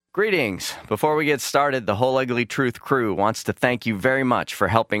Greetings. Before we get started, the Whole Ugly Truth crew wants to thank you very much for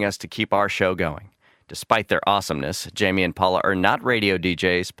helping us to keep our show going. Despite their awesomeness, Jamie and Paula are not radio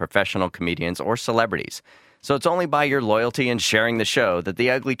DJs, professional comedians, or celebrities. So it's only by your loyalty and sharing the show that the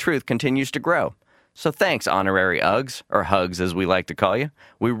Ugly Truth continues to grow. So thanks, honorary Uggs, or Hugs as we like to call you.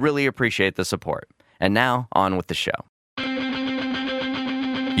 We really appreciate the support. And now, on with the show.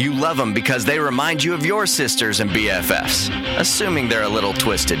 You love them because they remind you of your sisters and BFFs, assuming they're a little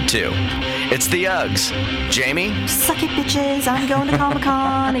twisted too. It's the Uggs. Jamie? Suck it, bitches. I'm going to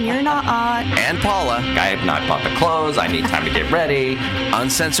Comic-Con and you're not. And Paula. I have not bought the clothes. I need time to get ready.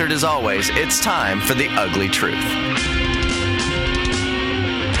 Uncensored as always, it's time for the Ugly Truth.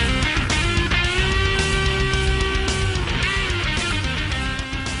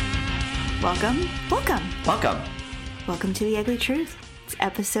 Welcome to the Ugly Truth. It's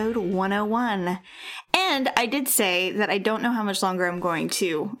episode 101. And I did say that I don't know how much longer I'm going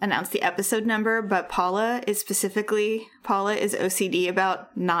to announce the episode number, but Paula is OCD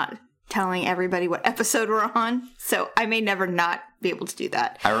about not telling everybody what episode we're on. So I may never not be able to do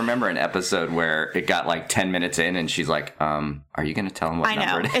that. I remember an episode where it got like 10 minutes in and she's like, are you going to tell them what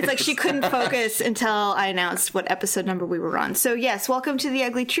number it is? It's like she couldn't focus until I announced what episode number we were on. So yes, welcome to the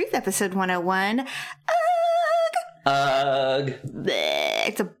Ugly Truth, episode 101.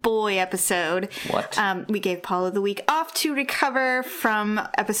 It's a boy episode. What? We gave Paula the week off to recover from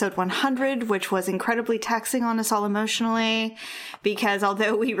episode 100, which was incredibly taxing on us all emotionally, because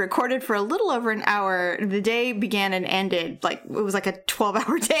although we recorded for a little over an hour, the day began and ended like it was like a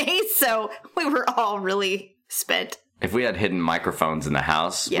 12-hour day, so we were all really spent. If we had hidden microphones in the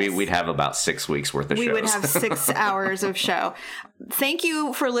house, yes, we'd have about 6 weeks worth of shows. We would have 6 hours of show. Thank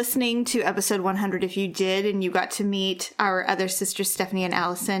you for listening to episode 100 if you did, and you got to meet our other sisters, Stephanie and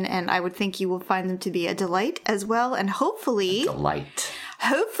Allison, and I would think you will find them to be a delight as well, and hopefully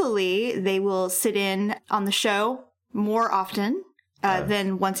they will sit in on the show more often.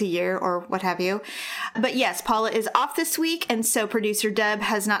 Than once a year or what have you. But yes, Paula is off this week, and so producer Deb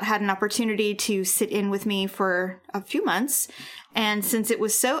has not had an opportunity to sit in with me for a few months. And since it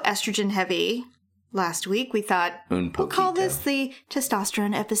was so estrogen heavy last week, we thought, we'll call this the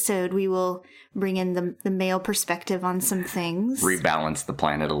testosterone episode. We will bring in the male perspective on some things. Rebalance the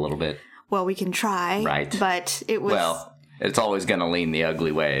planet a little bit. Well, we can try. Right. But it was... Well, it's always going to lean the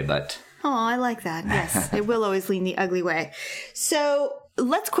ugly way, but... Oh, I like that. Yes, it will always lean the ugly way. So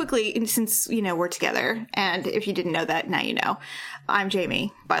let's quickly, since, we're together, and if you didn't know that, now you know. I'm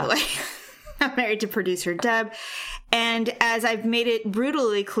Jamie, by the way. I'm married to producer Deb. And as I've made it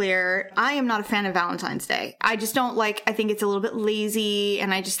brutally clear, I am not a fan of Valentine's Day. I just don't I think it's a little bit lazy,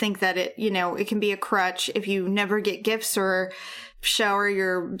 and I just think that it can be a crutch if you never get gifts or shower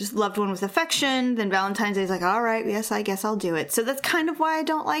your loved one with affection, then Valentine's Day is like, all right, yes, I guess I'll do it. So that's kind of why I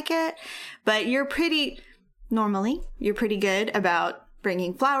don't like it. But you're pretty good about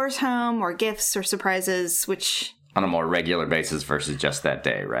bringing flowers home or gifts or surprises, which... On a more regular basis versus just that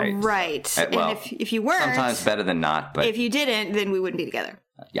day, right? Right. Well, and if you weren't... Sometimes better than not, but... If you didn't, then we wouldn't be together.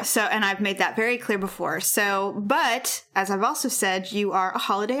 Yeah. So, and I've made that very clear before. So, but as I've also said, you are a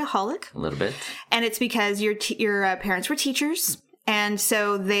holiday-aholic. A little bit. And it's because your parents were teachers. And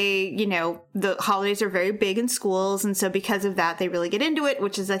so they, the holidays are very big in schools. And so because of that, they really get into it,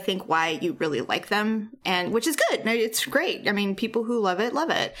 which is, I think, why you really like them. And which is good. It's great. I mean, people who love it,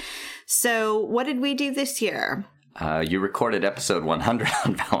 love it. So what did we do this year? You recorded episode 100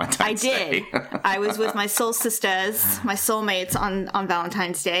 on Valentine's Day. I did. I was with my soul sisters, my soulmates on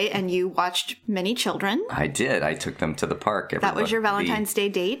Valentine's Day, and you watched Many Children. I did. I took them to the park. That was your Valentine's Day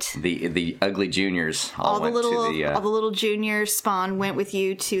date. The ugly juniors all the little junior spawn went with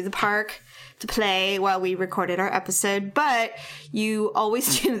you to the park to play while we recorded our episode. But you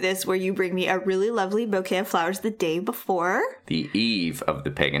always do this where you bring me a really lovely bouquet of flowers the day before. The eve of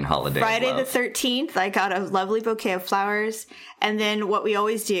the pagan holiday. Friday the 13th, I got a lovely bouquet of flowers. And then what we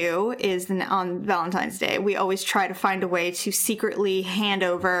always do is on Valentine's Day, we always try to find a way to secretly hand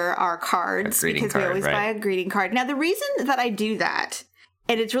over our cards because we always buy a greeting card. Now, the reason that I do that,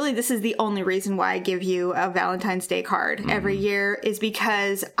 and this is the only reason why I give you a Valentine's Day card every year, is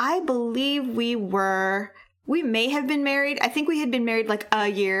because I believe we may have been married. I think we had been married like a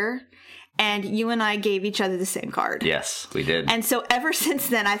year, and you and I gave each other the same card. Yes, we did. And so ever since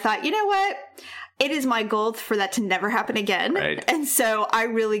then, I thought, you know what? It is my goal for that to never happen again. Right. And so I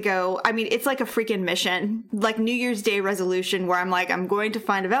really it's like a freaking mission, like New Year's Day resolution where I'm like, I'm going to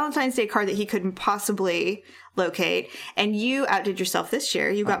find a Valentine's Day card that he couldn't possibly locate. And you outdid yourself this year.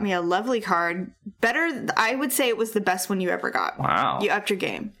 You got me a lovely card. Better, I would say it was the best one you ever got. Wow. You upped your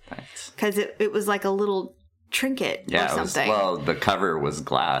game. Thanks. Because it was like a little trinket or something. The cover was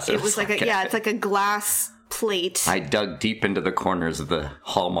glass. It was it's like a glass plate. I dug deep into the corners of the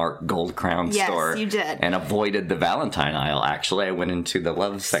Hallmark Gold Crown store. Yes, you did. And avoided the Valentine aisle, actually. I went into the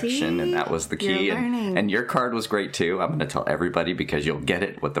love section, and that was the key. You're learning. And your card was great, too. I'm going to tell everybody because you'll get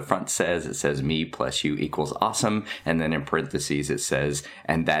it. What the front says, it says me plus you equals awesome. And then in parentheses, it says,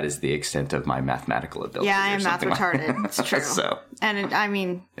 and that is the extent of my mathematical ability. Yeah, I am math retarded. It's true.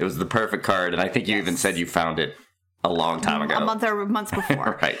 It was the perfect card. And I think you even said you found it a long time ago. A month or months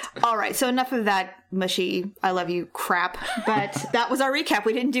before. Right. All right. So enough of that mushy, I love you crap. But that was our recap.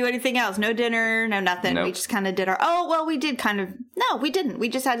 We didn't do anything else. No dinner, no nothing. Nope. We just kind of did we did kind of. No, we didn't. We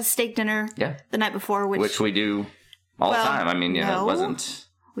just had a steak dinner the night before. Which we do all the time. I mean, it wasn't.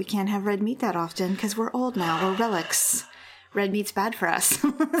 We can't have red meat that often because we're old now. We're relics. Red meat's bad for us.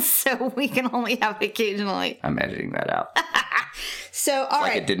 So we can only have it occasionally. I'm editing that out. So, all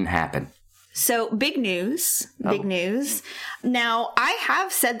right. Like it didn't happen. So, big news. Now, I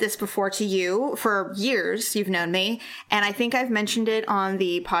have said this before to you for years. You've known me. And I think I've mentioned it on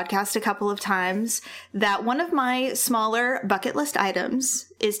the podcast a couple of times that one of my smaller bucket list items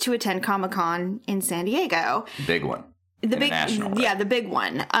is to attend Comic-Con in San Diego. Big one. The big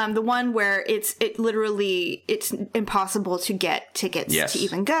one. The one where it's impossible to get tickets to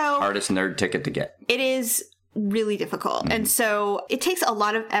even go. Hardest nerd ticket to get. It is really difficult. Mm-hmm. And so it takes a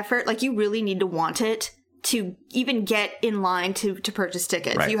lot of effort. Like, you really need to want it to even get in line to purchase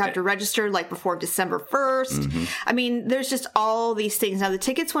tickets. Right. You have to register before December 1st. Mm-hmm. I mean, there's just all these things. Now, the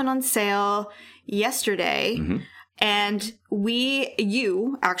tickets went on sale yesterday. Mm-hmm. And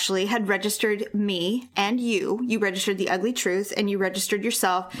you actually had registered me and you registered The Ugly Truth and you registered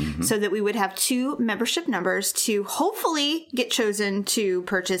yourself so that we would have 2 membership numbers to hopefully get chosen to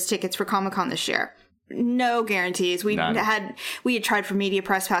purchase tickets for Comic-Con this year. No guarantees. We had tried for media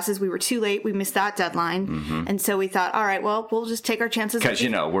press passes. We were too late. We missed that deadline. Mm-hmm. And so we thought, all right, well, we'll just take our chances. Because,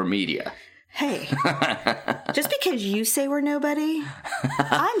 we're media. Hey, just because you say we're nobody,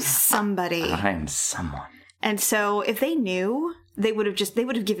 I'm somebody. I am someone. And so if they knew, they would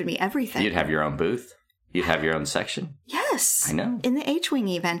have given me everything. You'd have your own booth. You'd have your own section. Yes. I know. In the H-Wing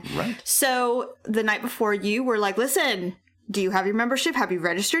even. Right. So the night before you were like, listen, do you have your membership? Have you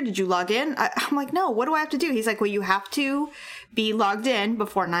registered? Did you log in? I'm like, no, what do I have to do? He's like, well, you have to be logged in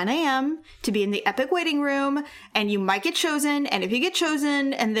before 9 a.m. to be in the Epic waiting room, and you might get chosen. And if you get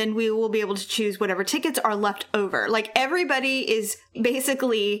chosen, and then we will be able to choose whatever tickets are left over. Like, everybody is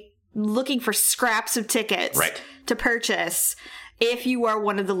basically looking for scraps of tickets to purchase if you are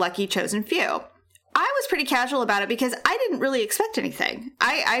one of the lucky chosen few. I was pretty casual about it because I didn't really expect anything.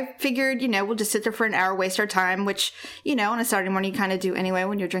 I figured, we'll just sit there for an hour, waste our time, which, on a Saturday morning you kind of do anyway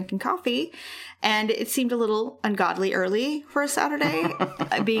when you're drinking coffee. And it seemed a little ungodly early for a Saturday,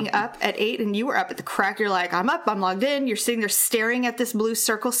 being up at 8 and you were up at the crack. You're like, I'm up, I'm logged in. You're sitting there staring at this blue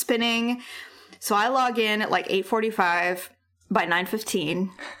circle spinning. So I log in at 8:45. By 9:15,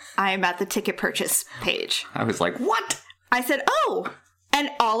 I am at the ticket purchase page. I was like, what? I said, and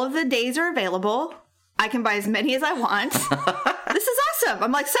all of the days are available. I can buy as many as I want. This is awesome.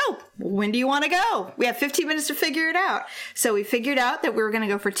 I'm like, so when do you want to go? We have 15 minutes to figure it out. So we figured out that we were going to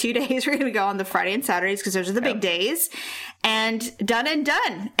go for 2 days. We're going to go on the Friday and Saturdays because those are the big days. And done and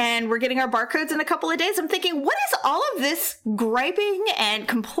done. And we're getting our barcodes in a couple of days. I'm thinking, what is all of this griping and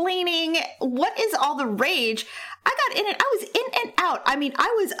complaining? What is all the rage? I was in and out. I mean,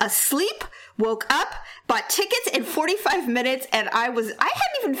 I was asleep, woke up, bought tickets in 45 minutes, and I hadn't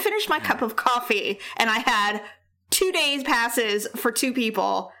even finished my cup of coffee, and I had 2 days passes for 2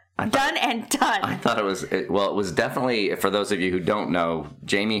 people. Done and done. I thought it was definitely, for those of you who don't know,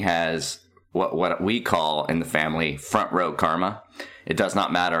 Jamie has what we call in the family front row karma. It does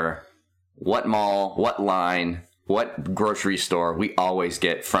not matter what mall, what line, what grocery store, we always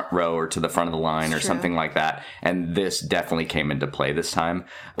get front row or to the front of the line or something like that. And this definitely came into play this time.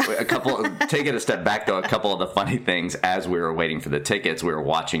 Take it a step back, though, a couple of the funny things as we were waiting for the tickets, we were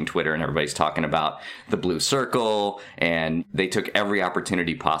watching Twitter and everybody's talking about the blue circle, and they took every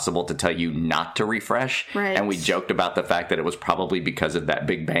opportunity possible to tell you not to refresh. Right. And we joked about the fact that it was probably because of that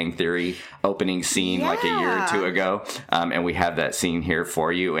Big Bang Theory opening scene like a year or 2 ago. And we have that scene here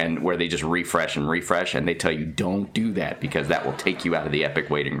for you, and where they just refresh, and they tell you don't do that because that will take you out of the Epic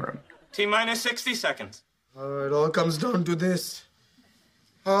waiting room. T-minus 60 seconds. It all comes down to this.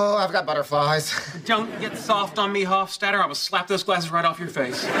 Oh, I've got butterflies. Don't get soft on me, Hofstadter. I will slap those glasses right off your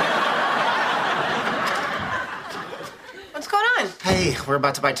face. What's going on? Hey, we're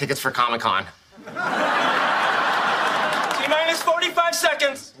about to buy tickets for Comic-Con. T-minus 45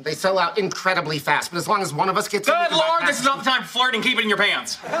 seconds. They sell out incredibly fast, but as long as one of us gets Good Lord, this is not the time for flirting. Keep it in your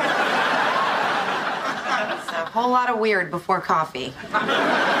pants. A whole lot of weird before coffee.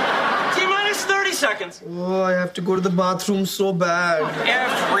 T-minus 30 seconds. Oh, I have to go to the bathroom so bad.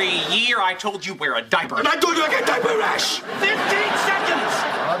 Every year I told you wear a diaper. And I told you I get diaper rash. 15 seconds.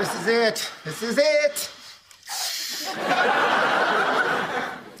 Oh, this is it. This is it.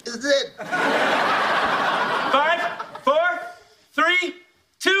 This is it. 5, 4, 3,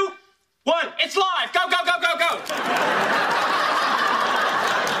 2, 1. It's live. Go, go, go, go, go.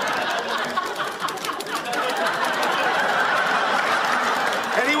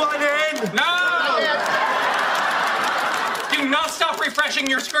 Anyone in? No! Do not stop refreshing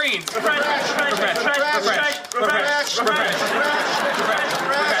your screen. Refresh.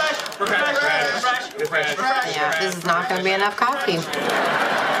 Yeah, this is not going to be enough coffee.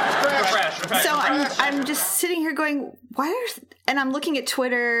 So I'm just sitting here going, and I'm looking at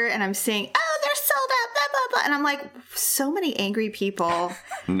Twitter and I'm seeing, oh, they're sold out, blah, blah, blah. And I'm like, so many angry people.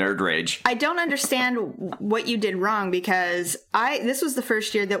 Nerd rage. I don't understand what you did wrong because this was the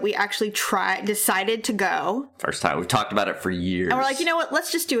first year that we actually decided to go. First time. We've talked about it for years. And we're like, you know what?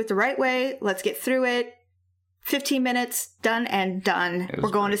 Let's just do it the right way. Let's get through it. 15 minutes, done and done.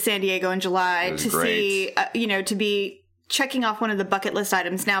 We're going to San Diego in July to see, to be checking off one of the bucket list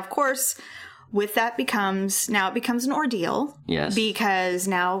items. Now, of course, with that it becomes an ordeal. Yes. Because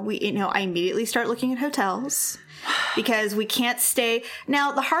now I immediately start looking at hotels because we can't stay.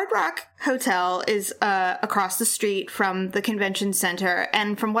 Now, the Hard Rock Hotel is across the street from the convention center.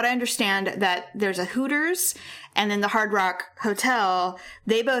 And from what I understand, that there's a Hooters and then the Hard Rock Hotel,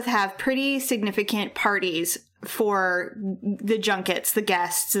 they both have pretty significant parties for the junkets, the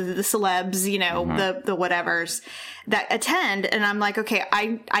guests, the celebs, the whatevers that attend. And I'm like, okay,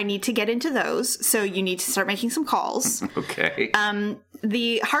 I need to get into those. So you need to start making some calls. Okay.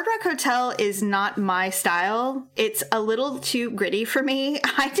 The Hard Rock Hotel is not my style. It's a little too gritty for me.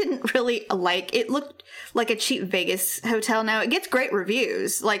 I didn't really it looked like a cheap Vegas hotel. Now it gets great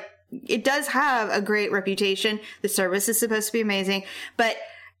reviews. Like it does have a great reputation. The service is supposed to be amazing, but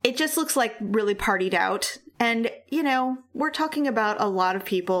it just looks like really partied out. And, we're talking about a lot of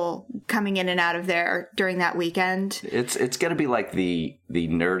people coming in and out of there during that weekend. It's going to be like the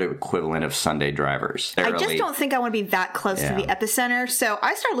nerd equivalent of Sunday Drivers. I just don't think I want to be that close to the epicenter. So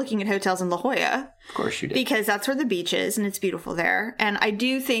I started looking at hotels in La Jolla. Of course you did. Because that's where the beach is and it's beautiful there. And I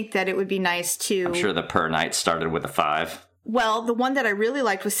do think that it would be nice to... I'm sure the per night started with a 5. Well, the one that I really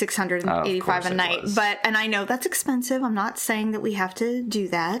liked was $685 a night. And I know that's expensive. I'm not saying that we have to do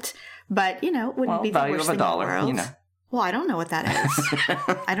that. But, wouldn't be the worst thing in the world. Well, I don't know what that is.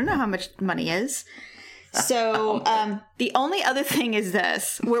 I don't know how much money is. So the only other thing is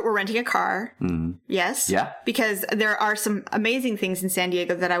this. We're renting a car. Mm. Yes. Yeah. Because there are some amazing things in San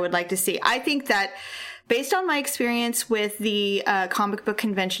Diego that I would like to see. I think that based on my experience with the comic book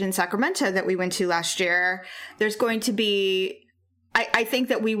convention in Sacramento that we went to last year, there's going to be... I think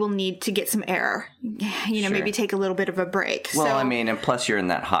that we will need to get some air, sure. Maybe take a little bit of a break. Well, and plus you're in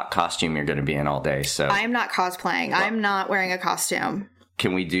that hot costume you're going to be in all day, so... I am not cosplaying. I'm not wearing a costume.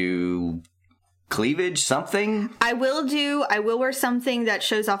 Can we do cleavage, something? I will wear something that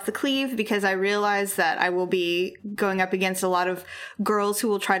shows off the cleave because I realize that I will be going up against a lot of girls who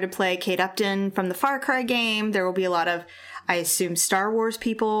will try to play Kate Upton from the Far Cry game. There will be a lot of, I assume, Star Wars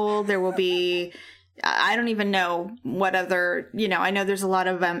people. There will be... I don't even know what other, I know there's a lot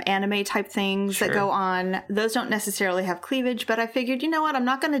of anime type things that go on. Those don't necessarily have cleavage, but I figured, what, I'm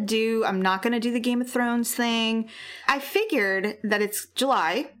not going to do the Game of Thrones thing. I figured that it's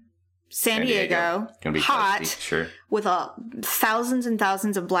July, San Diego, gonna be hot, toasty, sure. With thousands and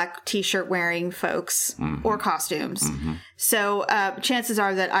thousands of black t-shirt wearing folks or costumes. Mm-hmm. So chances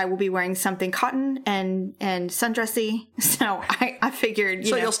are that I will be wearing something cotton and sundressy. So I figured,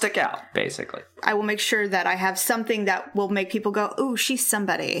 you'll stick out, basically. I will make sure that I have something that will make people go, ooh, she's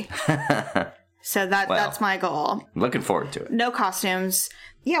somebody. So that's my goal. Looking forward to it. No costumes.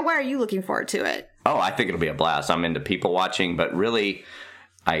 Yeah, why are you looking forward to it? Oh, I think it'll be a blast. I'm into people watching, but really...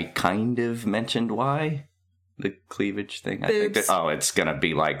 I kind of mentioned why the cleavage thing. Boobs. I think that, it's gonna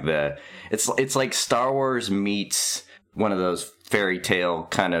be like it's like Star Wars meets one of those fairy tale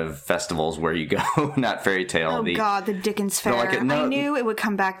kind of festivals where you go, not fairy tale. Oh God, the Dickens Fair. I knew it would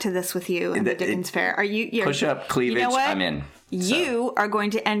come back to this with you and the Dickens Fair. Are you push up cleavage? You know what? I'm in. You are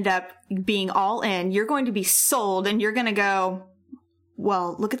going to end up being all in. You're going to be sold, and you're going to go.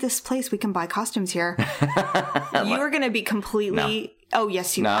 Well, look at this place. We can buy costumes here. You are going to be completely. No. Oh,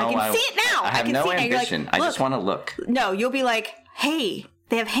 yes, you. I can see it now. I have no ambition. I just want to look. No, you'll be like, hey,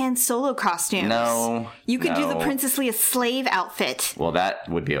 they have Han Solo costumes. No. You could do the Princess Leia slave outfit. Well, that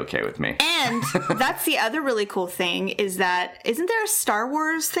would be okay with me. And that's the other really cool thing is that, isn't there a Star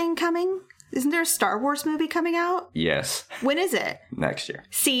Wars thing coming? Isn't there a Star Wars movie coming out? Yes. When is it? Next year.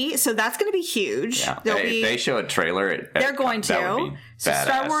 See, so that's going to be huge. Yeah. They show a trailer. They're going to. That would be so badass.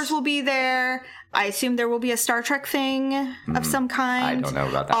 Star Wars will be there. I assume there will be a Star Trek thing of some kind. I don't know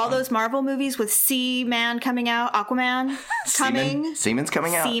about that All one. those Marvel movies with Seaman coming out, Aquaman coming. Seaman's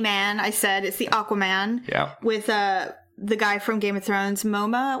coming out. Seaman, I said. It's the Aquaman. Yeah. With the guy from Game of Thrones,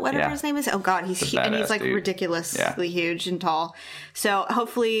 Moma, whatever his name is. Oh God, he's huge, and he's like dude. ridiculously huge and tall. So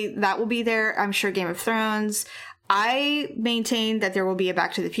hopefully that will be there. I'm sure Game of Thrones. I maintain that there will be a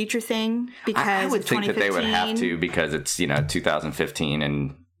Back to the Future thing because I would of think that they would have 2015. to because it's 2015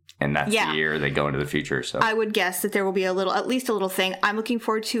 and that's the year they go into the future. So I would guess that there will be at least a little thing. I'm looking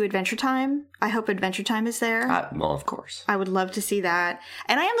forward to Adventure Time. I hope Adventure Time is there. well, of course. I would love to see that.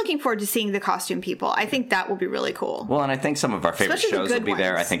 And I am looking forward to seeing the costume people. I think that will be really cool. Well, and I think some of our favorite Especially the shows will good be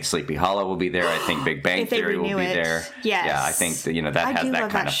there. I ones. think Sleepy Hollow will be there. I think Big Bang If they Theory will renew be it. there. Yes. Yeah, I think that, that I has do that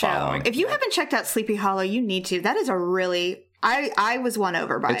love kind that of show. following. If you haven't checked out Sleepy Hollow, you need to. That is a really... I was won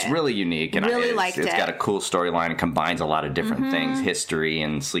over by it. It's really unique, and Really liked it's it. got a cool storyline and combines a lot of different things, history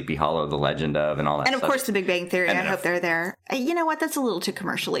and Sleepy Hollow, the legend of, and all that. And of stuff. course, The Big Bang Theory. And I then hope they're there. You know what? That's a little too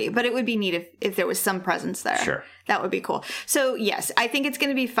commercially, but it would be neat if there was some presence there. Sure. That would be cool. So, yes, I think it's going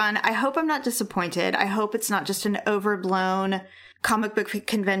to be fun. I hope I'm not disappointed. I hope it's not just an overblown comic book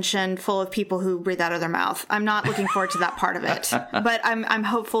convention full of people who breathe out of their mouth. I'm not looking forward to that part of it. But I'm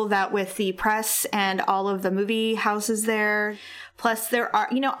hopeful that with the press and all of the movie houses there, plus there are,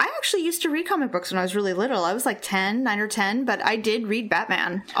 I actually used to read comic books when I was really little. I was like 9 or 10, but I did read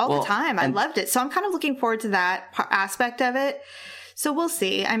Batman all the time. I loved it. So I'm kind of looking forward to that aspect of it. So we'll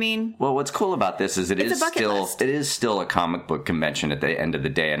see. I mean, well, what's cool about this is it It's a bucket list. is still a comic book convention at the end of the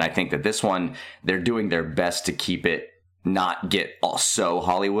day, and I think that this one they're doing their best to keep it not get all so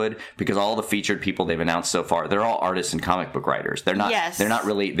Hollywood, because all the featured people they've announced so far, they're all artists and comic book writers. They're not. Yes.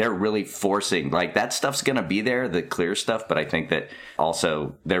 They're really forcing, like, that stuff's gonna be there, the clear stuff. But I think that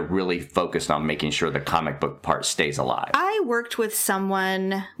also they're really focused on making sure the comic book part stays alive. I worked with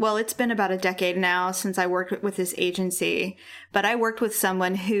someone, well, it's been about a decade now since I worked with this agency, but I worked with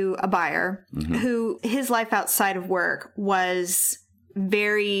someone a buyer, who his life outside of work was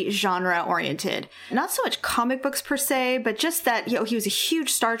very genre oriented. Not so much comic books per se, but just that, he was a huge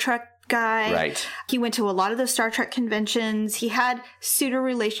Star Trek guy. Right. He went to a lot of those Star Trek conventions. He had pseudo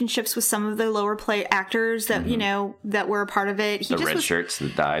relationships with some of the lower play actors that, that were a part of it. He The red shirts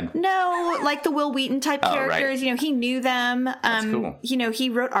that died. No, like the Will Wheaton type characters. Right. He knew them. That's cool. He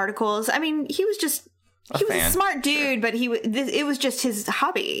wrote articles. I mean, he was just... He was a smart dude, but it was just his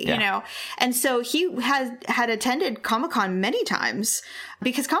hobby, And so he had attended Comic-Con many times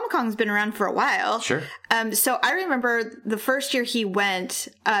because Comic-Con's been around for a while. Sure. So I remember the first year he went,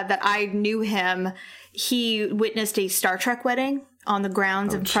 that I knew him, he witnessed a Star Trek wedding on the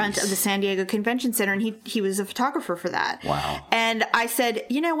grounds in front of the San Diego Convention Center, and he was a photographer for that. Wow. And I said,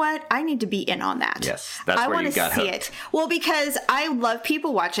 you know what? I need to be in on that. Yes, that's I where want you to got see hooked. it. Well, because I love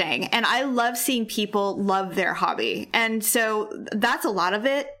people watching, and I love seeing people love their hobby. And so that's a lot of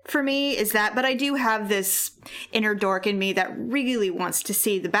it for me, is that, but I do have this inner dork in me that really wants to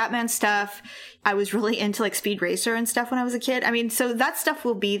see the Batman stuff. I was really into like Speed Racer and stuff when I was a kid. I mean, so that stuff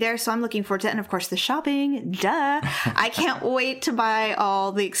will be there. So I'm looking forward to it. And of course, the shopping, duh. I can't wait to buy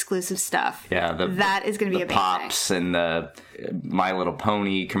all the exclusive stuff. Yeah, that is going to be the amazing. Pops and the My Little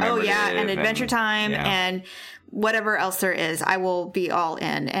Pony commemorative. Oh, yeah, and Adventure Time yeah. and whatever else there is, I will be all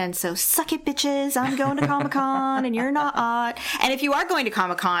in. And so suck it, bitches. I'm going to Comic-Con and you're not. And if you are going to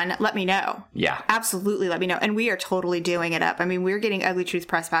Comic-Con, let me know. Yeah. Absolutely let me know. And we are totally doing it up. I mean, we're getting Ugly Truth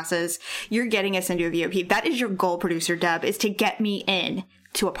press passes. You're getting us into a VIP. That is your goal, producer Dub, is to get me in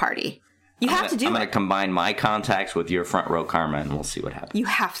to a party. You have to do I'm it. going to combine my contacts with your Front Row Karma, and we'll see what happens. You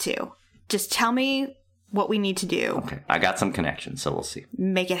have to. Just tell me what we need to do. Okay. I got some connections, so we'll see.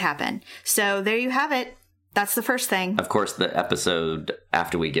 Make it happen. So there you have it. That's the first thing. Of course, the episode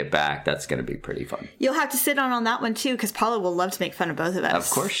after we get back, that's going to be pretty fun. You'll have to sit on that one too, because Paula will love to make fun of both of us.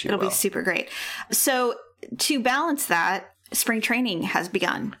 Of course she It'll will. be super great. So to balance that, spring training has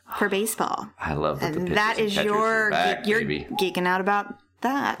begun for baseball. I love that the And pitchers that and is catchers are back, you're baby. geeking out about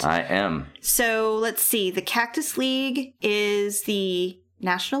that. I am. So let's see. The Cactus League is the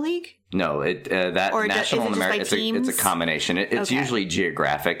National League? No, that Or National is it in just by America, it's a teams? combination. It's Okay. usually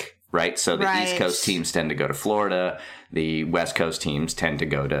geographic, right? So the Right. East Coast teams tend to go to Florida. The West Coast teams tend to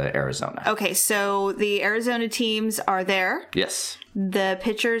go to Arizona. Okay, so the Arizona teams are there. Yes. The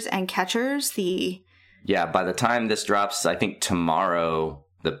pitchers and catchers, Yeah, by the time this drops, I think tomorrow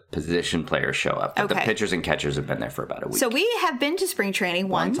the position players show up. But the Okay. pitchers and catchers have been there for about a week. So we have been to spring training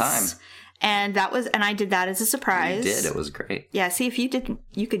One once. time. And I did that as a surprise. You did. It was great. Yeah, see, if you didn't,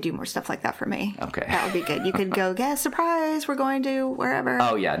 you could do more stuff like that for me. Okay. That would be good. You could go, surprise, we're going to wherever.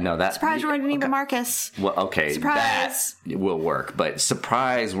 Oh, yeah, no, that... Surprise, we're going to Neiman Marcus. Well, okay, Surprise. that will work. But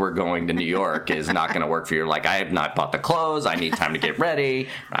surprise, we're going to New York is not going to work for you. Like, I have not bought the clothes. I need time to get ready.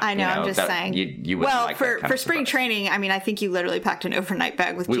 I know, I'm just saying. You wouldn't like that kind for of spring surprise. training, I mean, I think you literally packed an overnight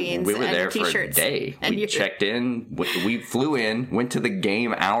bag with jeans we were and there your t-shirts. For a day. And We checked in. We flew in, went to the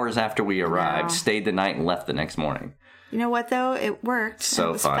game hours after we arrived, stayed the night, and left the next morning. You know what, though? It worked. So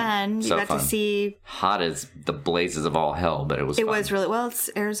it was fun. You So got fun. to see... Hot as the blazes of all hell, but it was fun. It was really... Well, it's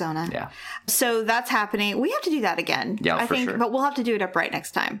Arizona. Yeah. So that's happening. We have to do that again. Yeah, I for think, sure. But we'll have to do it upright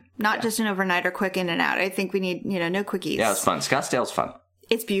next time. Not just an overnight or quick in and out. I think we need, no quickies. Yeah, it was fun. Scottsdale's fun.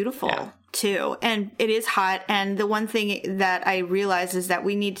 It's beautiful, Yeah. too. And it is hot. And the one thing that I realized is that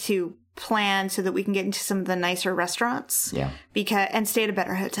we need to plan so that we can get into some of the nicer restaurants. Yeah. And stay at a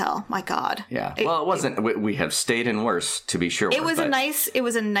better hotel. My God. Yeah. Well, it wasn't. We have stayed in worse, to be sure. It was a nice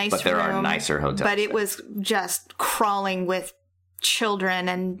But there are room, nicer hotels. But it was just crawling with children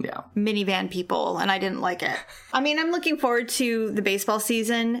and minivan people, and I didn't like it. I mean, I'm looking forward to the baseball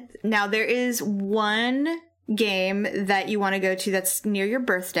season. Now, there is one game that you want to go to that's near your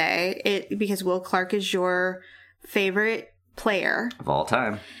birthday, because Will Clark is your favorite player. Of all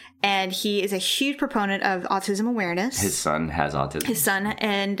time. And he is a huge proponent of autism awareness. His son has autism.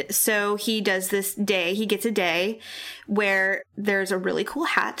 And so he does this day. He gets a day where there's a really cool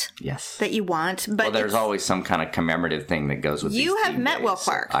hat. Yes. That you want. But there's always some kind of commemorative thing that goes with You these have team met days. Will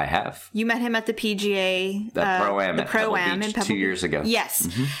Clark. I have. You met him at the PGA. The Pro-Am the at Pebble Pro-Am Beach in Pebble 2 Beach. years ago. Yes.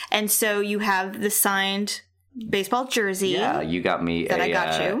 Mm-hmm. And so you have the signed baseball jersey. Yeah, you got me that I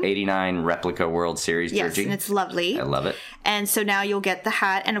got you. 89 replica World Series Yes, jersey. and it's lovely. I love it. And so now you'll get the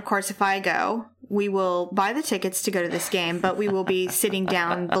hat. And of course, if I go, we will buy the tickets to go to this game, but we will be sitting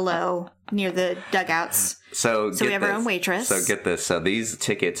down below near the dugouts. So we have our own waitress. So get this. So these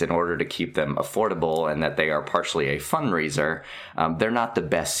tickets, in order to keep them affordable and that they are partially a fundraiser, they're not the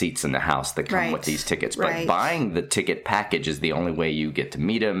best seats in the house that come with these tickets. But buying the ticket package is the only way you get to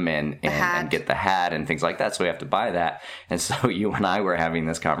meet them and get the hat and things like that. So we have to buy that. And so you and I were having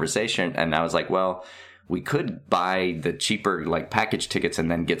this conversation, and I was like, well, we could buy the cheaper package tickets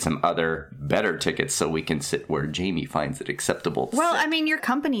and then get some other better tickets so we can sit where Jamie finds it acceptable to sit. I mean, your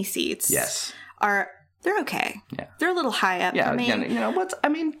company seats they're okay. Yeah. They're a little high up for me.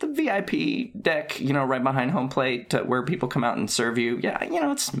 The VIP deck, right behind home plate where people come out and serve you. Yeah,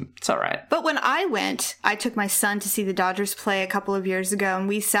 it's all right. But when I went, I took my son to see the Dodgers play a couple of years ago, and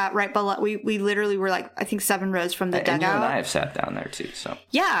we sat right below. We literally were I think 7 rows from the dugout. And you and I have sat down there too, so.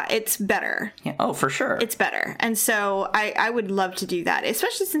 Yeah, it's better. Yeah. Oh, for sure. It's better. And so I would love to do that,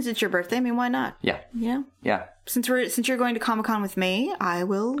 especially since it's your birthday. I mean, why not? Yeah. Yeah. Since you're going to Comic-Con with me, I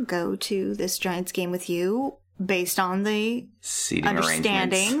will go to this Giants game with you based on the seating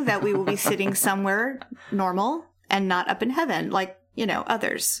understanding that we will be sitting somewhere normal and not up in heaven like,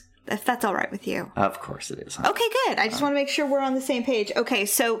 others. If that's all right with you. Of course it is. Okay, good. I just want to make sure we're on the same page. Okay,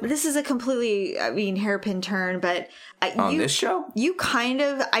 so this is a completely, hairpin turn, but... on this show? You kind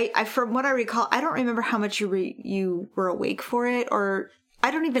of... from what I recall, I don't remember how much you were awake for it, or... I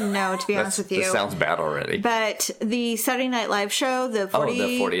don't even know, to be honest with you. This sounds bad already. But the Saturday Night Live show, the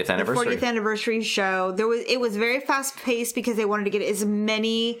 40th anniversary. The 40th anniversary show, it was very fast paced because they wanted to get as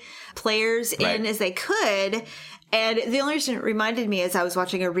many players in as they could. And the only reason it reminded me is I was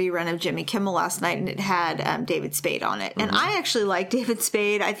watching a rerun of Jimmy Kimmel last night, and it had David Spade on it. And I actually like David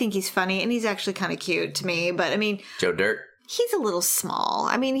Spade. I think he's funny, and he's actually kind of cute to me. But Joe Dirt. He's a little small.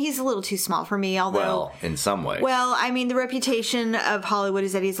 He's a little too small for me, although... Well, in some ways. Well, the reputation of Hollywood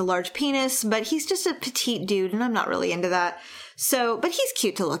is that he's a large penis, but he's just a petite dude, and I'm not really into that. So, but he's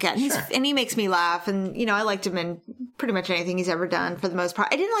cute to look at, and and he makes me laugh, and, I liked him in pretty much anything he's ever done for the most part.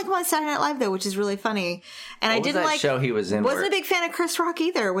 I didn't like him on Saturday Night Live, though, which is really funny. And what was that show he was in? Wasn't a big fan of Chris Rock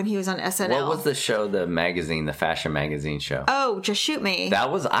either when he was on SNL. What was the show, the fashion magazine show? Oh, Just Shoot Me.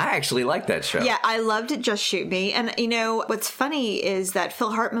 I actually liked that show. Yeah, I loved it, Just Shoot Me. And, what's funny is that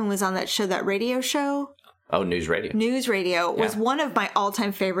Phil Hartman was on that show, that radio show. Oh, News Radio. News Radio was one of my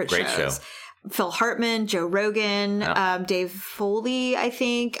all-time favorite shows. Great show. Phil Hartman, Joe Rogan, Dave Foley, I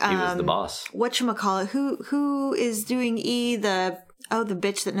think. He was the boss. Whatchamacallit? Who is doing the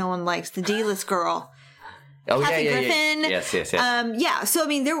bitch that no one likes, the D-list girl. Oh, Kathy Griffin. Yeah. Yes. So,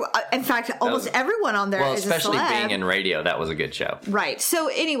 there, in fact, almost everyone on there is a celeb. Especially being in radio, that was a good show. Right. So,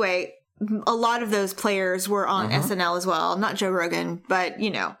 anyway, a lot of those players were on SNL as well. Not Joe Rogan, but,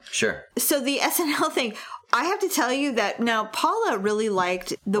 Sure. So, the SNL thing... I have to tell you that now Paula really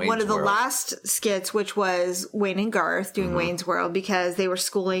liked one of the last skits, which was Wayne and Garth doing Wayne's World, because they were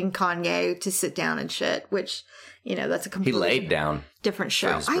schooling Kanye to sit down and shit, which, you know, that's a completely He laid down different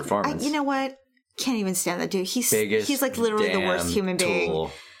show. for his performance. You know what? Can't even stand that dude. He's like literally the worst damn human being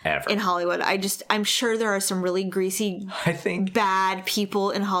tool ever. in Hollywood. I'm sure there are some really greasy, bad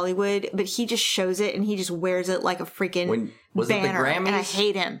people in Hollywood, but he just shows it and he just wears it like a freaking banner. And I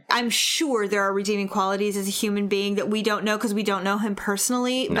hate him. I'm sure there are redeeming qualities as a human being that we don't know because we don't know him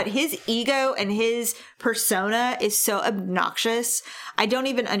personally, but his ego and his persona is so obnoxious. I don't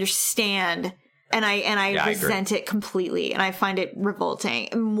even understand. And I resent it completely, and I find it revolting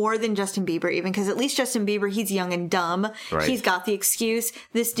more than Justin Bieber, even, because at least Justin Bieber, he's young and dumb. Right. He's got the excuse.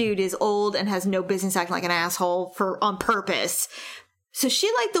 This dude is old and has no business acting like an asshole on purpose. So she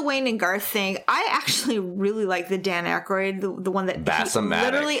liked the Wayne and Garth thing. I actually really like the Dan Aykroyd, the one that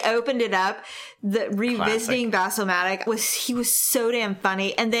literally opened it up. The revisiting Bassomatic he was so damn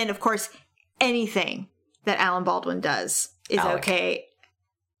funny. And then, of course, anything that Alan Baldwin does is okay.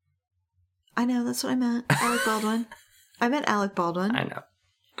 I know, that's what I meant. Alec Baldwin. I meant Alec Baldwin. I know.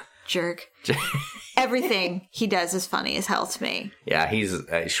 Jerk. Everything he does is funny as hell to me. Yeah, he's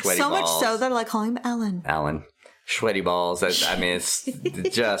sweaty so balls. Much so that I like calling him Alan. Alan. Sweaty balls. I mean, it's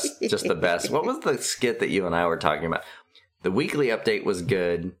just the best. What was the skit that you and I were talking about? The weekly update was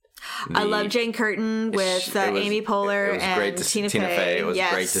good. I love Jane Curtin with Amy Poehler and Tina Fey. It was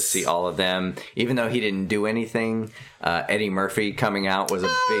great to see all of them. Even though he didn't do anything, Eddie Murphy coming out was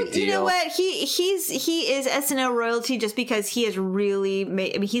a big deal. You know what? He is SNL royalty just because he has really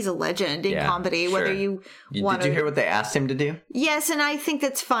made. I mean, he's a legend in comedy. Sure. Whether you want did you hear what they asked him to do? Yes, and I think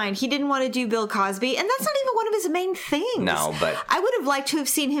that's fine. He didn't want to do Bill Cosby, and that's not even one of his main things. No, but I would have liked to have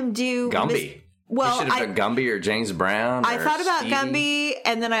seen him do Gumby. Well, he should have done Gumby or James Brown. I thought about Gumby,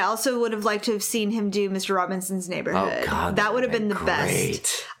 and then I also would have liked to have seen him do Mr. Robinson's Neighborhood. Oh, God, that would have been the great.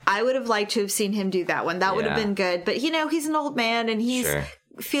 best. I would have liked to have seen him do that one. That would have been good. But, you know, he's an old man, and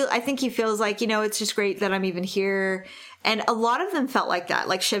I think he feels like, you know, it's just great that I'm even here. And a lot of them felt like that,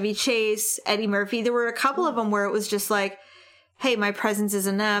 like Chevy Chase, Eddie Murphy. There were a couple of them where it was just like, hey, my presence is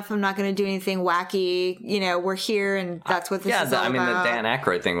enough. I'm not going to do anything wacky. You know, we're here, and that's what this is all about. The Dan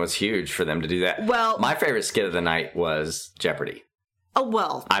Aykroyd thing was huge for them to do that. Well, my favorite skit of the night was Jeopardy. Oh,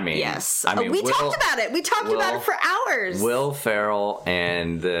 well, yes. We talked about it. We talked about it for hours. Will Ferrell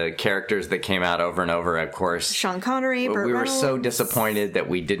and the characters that came out over and over, of course. Sean Connery, Burt We were Reynolds. so disappointed that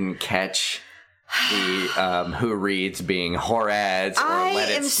we didn't catch the Who Reads being Horads or Let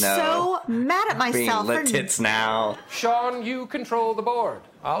It Snow. I am so mad at myself. Being Let Tits Now. Sean, you control the board.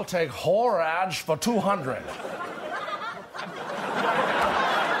 I'll take Horads for 200.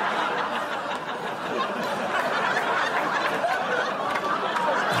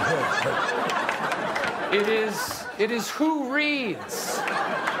 It is Who Reads.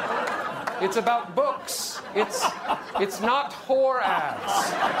 It's about books. It's not whore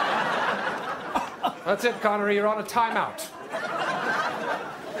ads. That's it, Connery. You're on a timeout.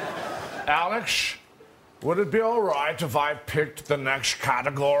 Alex, would it be all right if I picked the next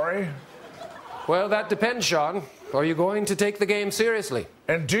category? Well, that depends, Sean. Are you going to take the game seriously?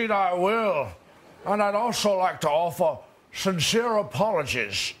 Indeed, I will. And I'd also like to offer sincere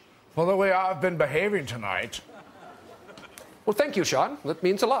apologies for the way I've been behaving tonight. Well, thank you, Sean. That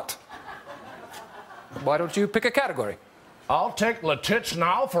means a lot. Why don't you pick a category? I'll take Let Tits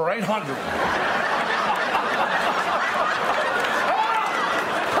Now for 800.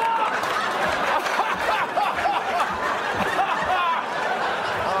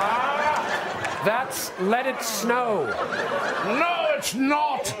 That's Let It Snow. No, it's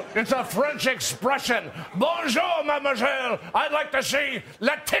not. It's a French expression. Bonjour, mademoiselle. I'd like to see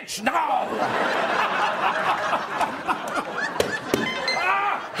Let Tits Now.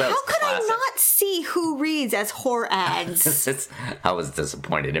 How could I not see Who Reads as whore ads? I was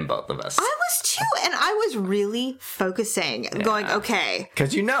disappointed in both of us. I was too, and I was really focusing, going, okay.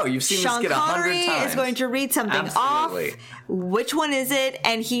 Because you've seen Sean this skit 100 Connery times. is going to read something off. Which one is it?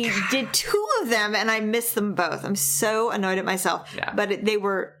 And he did two of them, and I missed them both. I'm so annoyed at myself. Yeah. But they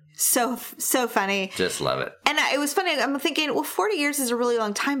were so funny. Just love it. And it was funny. I'm thinking, well, 40 years is a really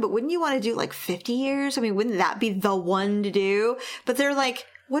long time, but wouldn't you want to do like 50 years? I mean, wouldn't that be the one to do? But they're like,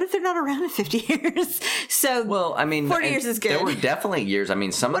 what if they're not around in 50 years? So, 40 years is good. There were definitely years. I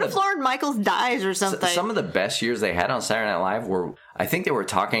mean, what if Lorne Michaels dies or something? Some of the best years they had on Saturday Night Live were, I think they were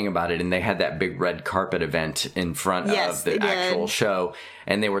talking about it, and they had that big red carpet event in front of the actual show.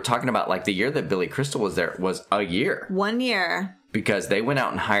 And they were talking about, like, the year that Billy Crystal was there was a year. 1 year. Because they went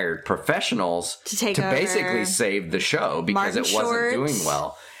out and hired professionals to basically save the show because Martin it wasn't Short. doing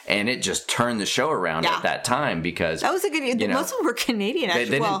well. And it just turned the show around at that time because that was a good. Most of them were Canadian. Actually,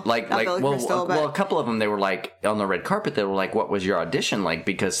 they didn't well, a couple of them they were like on the red carpet. They were like, "What was your audition like?"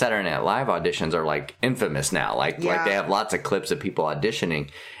 Because Saturday Night Live auditions are like infamous now. Like they have lots of clips of people auditioning,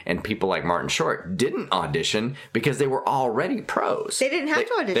 and people like Martin Short didn't audition because they were already pros. They didn't have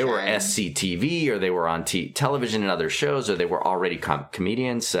to audition. They were SCTV or they were on television and other shows, or they were already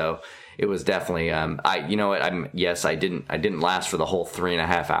comedians. So. It was definitely, I didn't last for the whole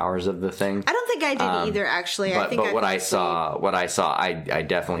 3.5 hours of the thing. I don't think I did either, actually. But what I saw, I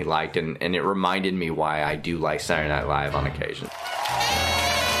definitely liked, and it reminded me why I do like Saturday Night Live on occasion.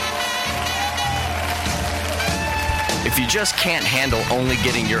 If you just can't handle only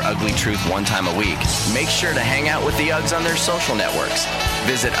getting your ugly truth one time a week, make sure to hang out with the Uggs on their social networks.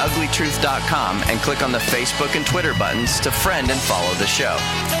 Visit uglytruth.com and click on the Facebook and Twitter buttons to friend and follow the show.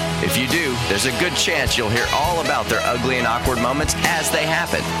 If you do, there's a good chance you'll hear all about their ugly and awkward moments as they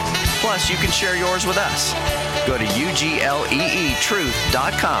happen. Plus, you can share yours with us. Go to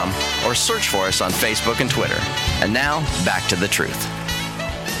ugleetruth.com or search for us on Facebook and Twitter. And now, back to the truth.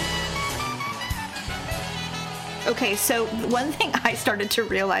 Okay, so one thing I started to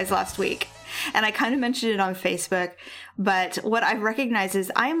realize last week, and I kind of mentioned it on Facebook, but what I've recognized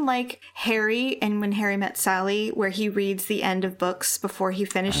is I'm like Harry in When Harry Met Sally, where he reads the end of books before he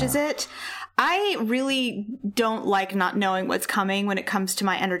finishes it. I really don't like not knowing what's coming when it comes to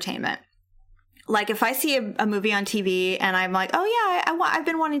my entertainment. Like if I see a movie on TV and I'm like, oh yeah, I've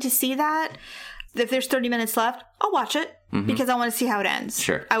been wanting to see that. If there's 30 minutes left, I'll watch it because I want to see how it ends.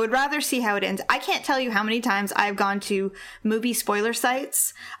 Sure. I would rather see how it ends. I can't tell you how many times I've gone to movie spoiler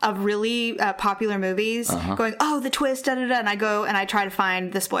sites of really popular movies going, oh, the twist, da da da. And I go and I try to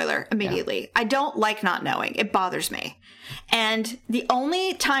find the spoiler immediately. Yeah. I don't like not knowing. It bothers me. And the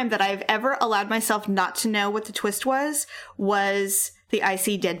only time that I've ever allowed myself not to know what the twist was the I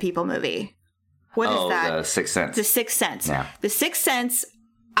See Dead People movie. What is that? The Sixth Sense. The Sixth Sense. Yeah. The Sixth Sense.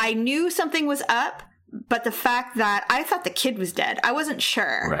 I knew something was up, but the fact that I thought the kid was dead, I wasn't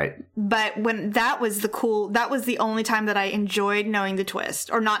sure. Right. But when that was the only time that I enjoyed knowing the twist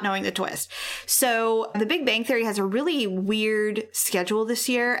or not knowing the twist. So The Big Bang Theory has a really weird schedule this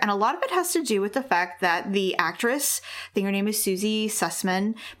year. And a lot of it has to do with the fact that the actress, I think her name is Susie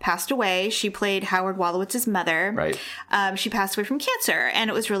Sussman, passed away. She played Howard Wolowitz's mother. Right. She passed away from cancer and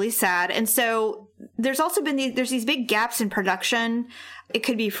it was really sad. And so there's also been there's these big gaps in production. It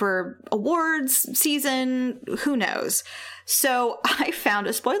could be for awards season, who knows. So I found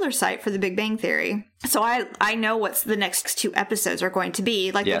a spoiler site for The Big Bang Theory. So I know what's the next 2 episodes are going to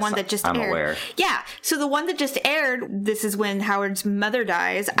be, like the one that just aired. I'm aware. Yeah. So the one that just aired, this is when Howard's mother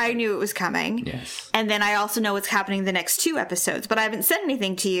dies. I knew it was coming. Yes. And then I also know what's happening the next 2 episodes, but I haven't said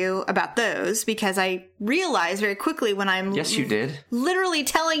anything to you about those because I realized very quickly when I'm Yes, you did. Literally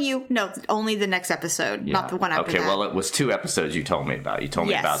telling you, no, only the next episode, not the one after that. Okay, well, it was 2 episodes you told me about. You told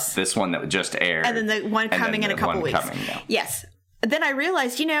me about this one that just aired. And then the one coming in a couple weeks. Yes. Then I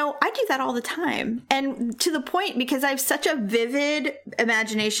realized, I do that all the time. And to the point, because I have such a vivid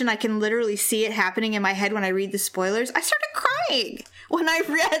imagination, I can literally see it happening in my head when I read the spoilers. I started crying when I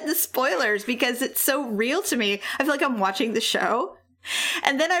read the spoilers because it's so real to me. I feel like I'm watching the show.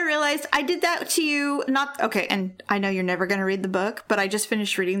 And then I realized I did that to you. And I know you're never going to read the book, but I just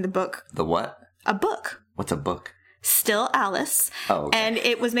finished reading the book. The what? A book. What's a book? Still Alice. Oh, okay. And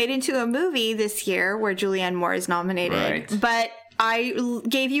it was made into a movie this year where Julianne Moore is nominated. Right. But I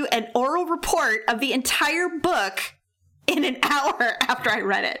gave you an oral report of the entire book in an hour after I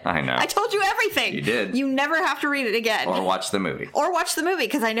read it. I know. I told you everything. You did. You never have to read it again. Or watch the movie.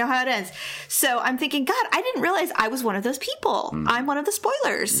 Because I know how it ends. So I'm thinking, God, I didn't realize I was one of those people. I'm one of the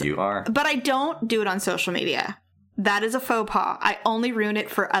spoilers. You are. But I don't do it on social media. That is a faux pas. I only ruin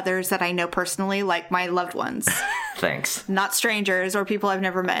it for others that I know personally, like my loved ones. Thanks. Not strangers or people I've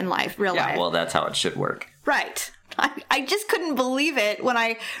never met in life, real life. Yeah, well, that's how it should work. Right. I just couldn't believe it when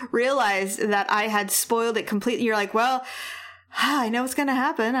I realized that I had spoiled it completely. You're like, well, I know what's going to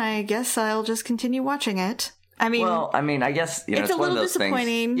happen. I guess I'll just continue watching it. I guess, it's a one of little those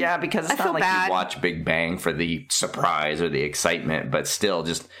disappointing. Things. Yeah, because it's not like bad. you watch Big Bang for the surprise or the excitement, but still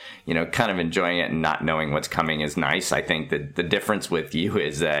just, kind of enjoying it and not knowing what's coming is nice. I think that the difference with you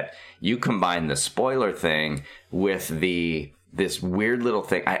is that you combine the spoiler thing with this weird little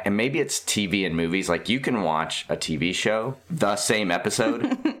thing, and maybe it's TV and movies. Like you can watch a TV show, the same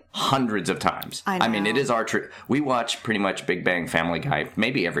episode, hundreds of times. I know. I mean, it is our truth. We watch pretty much Big Bang, Family Guy,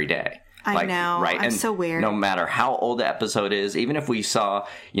 maybe every day. I know. Right? I'm and so weird. No matter how old the episode is, even if we saw,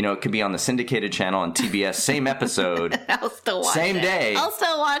 it could be on the syndicated channel on TBS, same episode, I'll still watch same it. day. I'll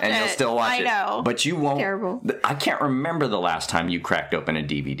still watch and it. you'll still watch it. I know. But you won't. Terrible. I can't remember the last time you cracked open a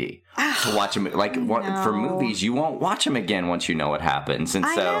DVD to watch them. For movies, you won't watch them again once you know what happens. And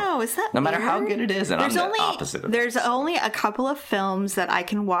I so, know. Is that no matter how weird? good it is, and I'm the opposite of There's only a couple of films that I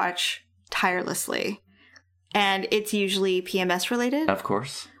can watch tirelessly. And it's usually PMS related. Of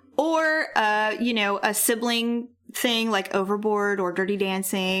course. Or, a sibling thing like Overboard or Dirty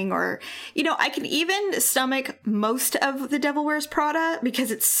Dancing, or, I can even stomach most of The Devil Wears Prada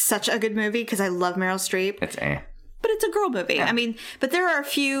because it's such a good movie because I love Meryl Streep. But it's a girl movie. Yeah. I mean, but there are a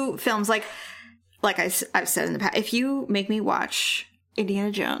few films like I've said in the past, if you make me watch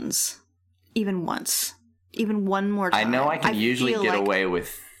Indiana Jones even once, even one more time. I know I can usually get away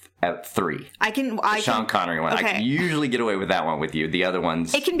with at 3. Sean Connery one. Okay. I can usually get away with that one with you. The other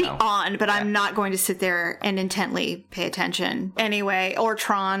ones, it can be on, but I'm not going to sit there and intently pay attention. Anyway, or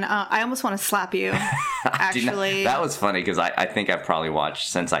Tron. I almost want to slap you. Actually, that was funny because I think I've probably watched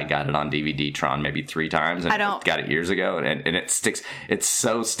since I got it on DVD Tron maybe 3 times. And I got it years ago, and it sticks. It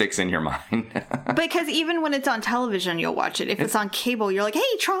so sticks in your mind. Because even when it's on television, you'll watch it. If it's on cable, you're like,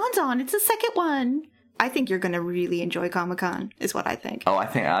 "Hey, Tron's on. It's the second one." I think you're going to really enjoy Comic-Con, is what I think. Oh, I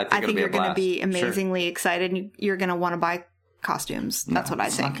think you're going to be amazingly excited, and you're going to want to buy costumes. That's what I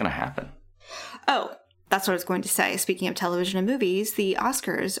think. It's not going to happen. Oh, that's what I was going to say. Speaking of television and movies, the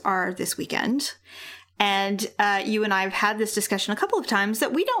Oscars are this weekend. And you and I have had this discussion a couple of times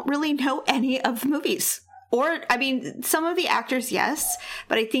that we don't really know any of the movies. Or, I mean, some of the actors, yes.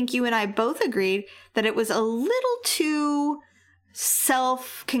 But I think you and I both agreed that it was a little too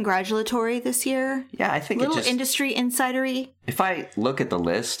self-congratulatory this year. Yeah, I think little industry insidery. If I look at the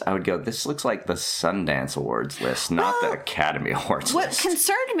list, I would go, this looks like the Sundance Awards list, not the Academy Awards list. What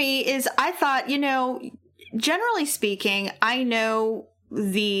concerned me is I thought, generally speaking, I know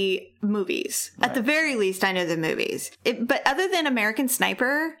the movies. Right. At the very least, I know the movies. But other than American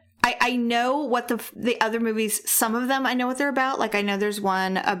Sniper, I know what the other movies, some of them I know what they're about. Like I know there's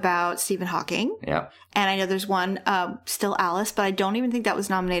one about Stephen Hawking. Yeah. And I know there's one, Still Alice, but I don't even think that was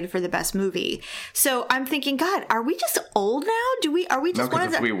nominated for the best movie. So I'm thinking, God, are we just old now? Are we just one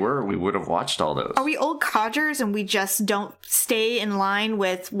of the... if we were, we would have watched all those. Are we old codgers and we just don't stay in line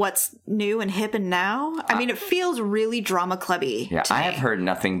with what's new and hip and now? I mean, it feels really drama clubby. Yeah, I have heard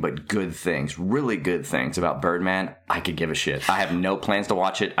nothing but good things, really good things about Birdman. I could give a shit. I have no plans to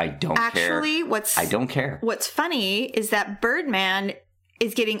watch it. I don't care. Actually, I don't care. What's funny is that Birdman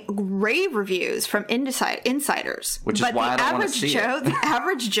is getting rave reviews from insiders. Which is why I don't want to see it. The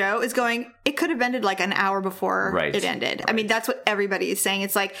average Joe is going, it could have ended like an hour before it ended. Right. I mean, that's what everybody is saying.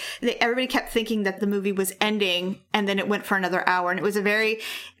 It's like everybody kept thinking that the movie was ending and then it went for another hour. And it was a very,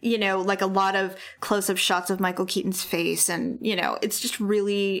 like a lot of close-up shots of Michael Keaton's face. And, it's just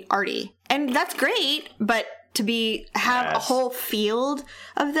really arty. And that's great, but to have a whole field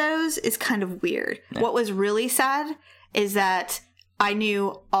of those is kind of weird. Yeah. What was really sad is that I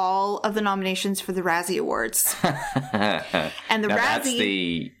knew all of the nominations for the Razzie Awards. And that's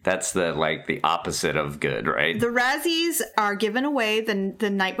the opposite of good, right? The Razzies are given away the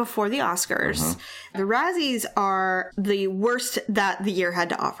night before the Oscars. Mm-hmm. The Razzies are the worst that the year had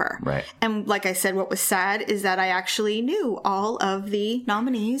to offer. Right. And like I said, what was sad is that I actually knew all of the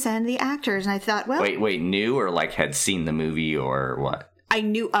nominees and the actors. And I thought, well... Wait, knew or had seen the movie or what? I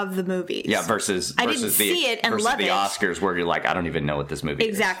knew of the movies. Yeah, versus I didn't see it and love the Oscars where you're like, I don't even know what this movie is.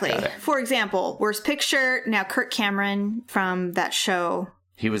 Exactly. For example, Worst Picture. Now, Kirk Cameron from that show.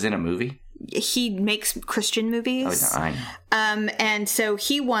 He was in a movie? He makes Christian movies. Oh, no, I know. And so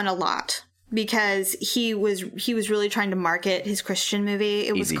he won a lot because he was really trying to market his Christian movie.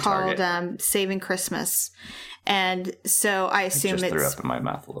 It was called Saving Christmas. And so I assume just threw up in my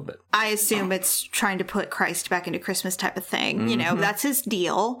mouth a little bit. I assume it's trying to put Christ back into Christmas type of thing. Mm-hmm. That's his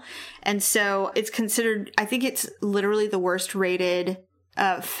deal. And so it's considered, I think it's literally the worst rated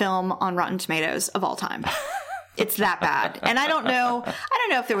film on Rotten Tomatoes of all time. It's that bad. And I don't know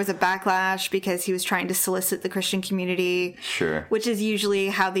if there was a backlash because he was trying to solicit the Christian community. Sure. Which is usually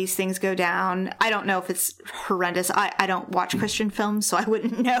how these things go down. I don't know if it's horrendous. I don't watch Christian films, so I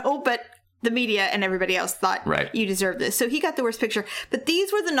wouldn't know, but the media and everybody else thought you deserved this. So he got the Worst Picture. But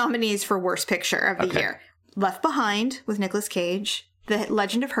these were the nominees for Worst Picture of the year. Left Behind with Nicolas Cage, The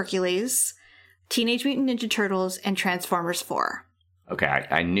Legend of Hercules, Teenage Mutant Ninja Turtles, and Transformers 4. Okay,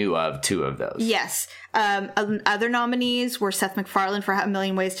 I knew of 2 of those. Yes. Other nominees were Seth MacFarlane for A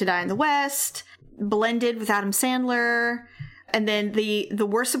Million Ways to Die in the West, Blended with Adam Sandler, And then the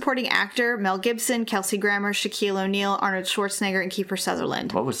worst supporting actor, Mel Gibson, Kelsey Grammer, Shaquille O'Neal, Arnold Schwarzenegger, and Kiefer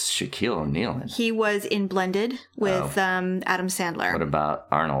Sutherland. What was Shaquille O'Neal in? He was in Blended with Adam Sandler. What about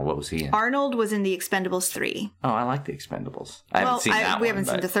Arnold? What was he in? Arnold was in The Expendables 3. Oh, I like The Expendables. I haven't seen that one. We haven't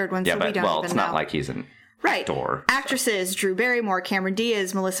seen the third one, yeah, so but, we don't well, even it's know. not like he's in Right. Thor. Actresses, Drew Barrymore, Cameron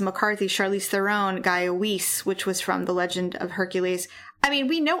Diaz, Melissa McCarthy, Charlize Theron, Gaia Weiss, which was from The Legend of Hercules. I mean,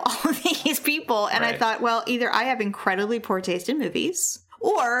 we know all of these people, and I Right. thought, well, either I have incredibly poor taste in movies,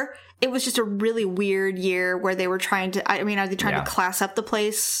 or it was just a really weird year where they were trying to, I mean, are they trying Yeah. to class up the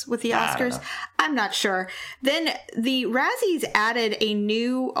place with the I don't Oscars? know. I'm not sure. Then the Razzies added a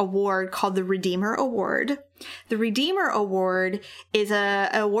new award called the Redeemer Award. The Redeemer Award is a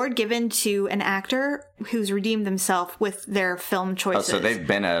award given to an actor who's redeemed themselves with their film Oh, choices. so they've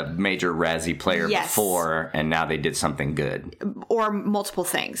been a major Razzie player Yes. before, and now they did something good. or multiple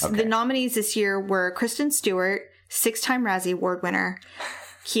things. Okay. The nominees this year were Kristen Stewart, 6-time Razzie Award winner,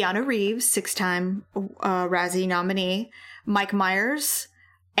 Keanu Reeves, 6-time Razzie nominee, Mike Myers,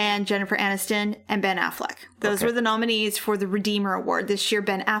 and Jennifer Aniston, and Ben Affleck. Those Okay. were the nominees for the Redeemer Award. This year,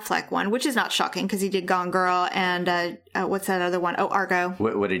 Ben Affleck won, which is not shocking because he did Gone Girl and what's that other one? Oh, Argo.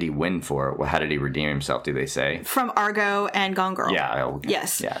 What did he win for? How did he redeem himself, do they say? From Argo and Gone Girl. Yeah.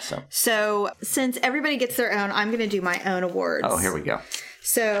 Yes. Yeah, so. So since everybody gets their own, I'm going to do my own awards. Oh, here we go.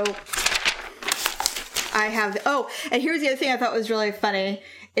 So I have, and here's the other thing I thought was really funny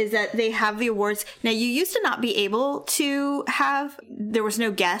is that they have the awards. Now, you used to not be able to have, there was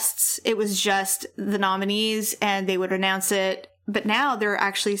no guests. It was just the nominees and they would announce it. But now they're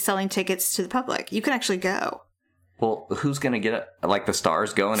actually selling tickets to the public. You can actually go. Well, who's going to get it? Like the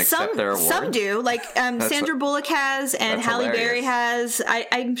stars go and accept their award? Some do. Like Sandra Bullock has and that's Halle Berry hilarious. has.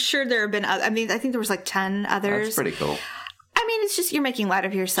 I'm sure there have been other, I mean, I think there was like 10 others. That's pretty cool. I mean, it's just you're making light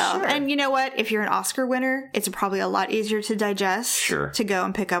of yourself. Sure. And you know what? If you're an Oscar winner, it's probably a lot easier to digest Sure. to go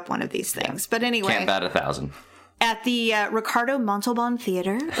and pick up one of these things. But anyway, Can't bat 1,000. at the Ricardo Montalban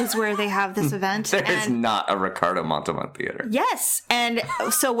Theater is where they have this event. There is and not a Ricardo Montalban Theater. yes. And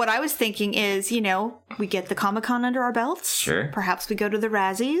so what I was thinking is, we get the Comic-Con under our belts. Sure. Perhaps we go to the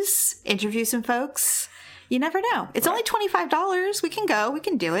Razzies, interview some folks. You never know. It's only $25. We can go. We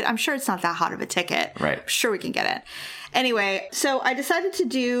can do it. I'm sure it's not that hot of a ticket. Right. I'm sure we can get it. Anyway, so I decided to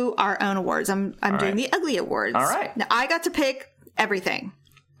do our own awards. I'm doing right. the Ugly Awards. All right. Now, I got to pick everything.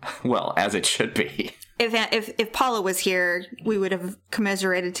 Well, as it should be. If Paula was here, we would have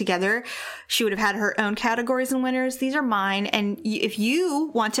commiserated together. She would have had her own categories and winners. These are mine. And if you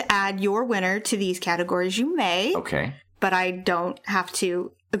want to add your winner to these categories, you may. Okay. But I don't have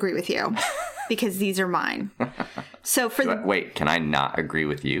to agree with you because these are mine. So for Wait, can I not agree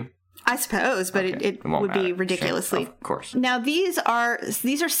with you? I suppose, but Okay. it won't would be matter. ridiculously. Sure. Of course. Now these are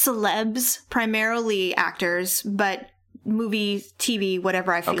celebs, primarily actors, but movie, TV,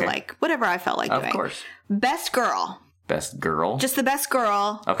 whatever I feel Okay. like, whatever I felt like Of doing. course. Best girl, Best girl? just the best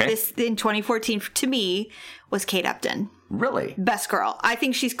girl. Okay. This in 2014 to me was Kate Upton. Really? Best girl. I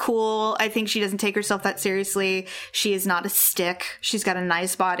think she's cool. I think she doesn't take herself that seriously. She is not a stick. She's got a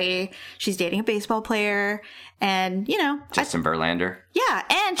nice body. She's dating a baseball player. And, Justin Verlander? yeah.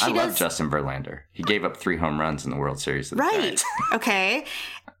 And she I does. love Justin Verlander. He gave up 3 home runs in the World Series. To the Right. Giants. Okay.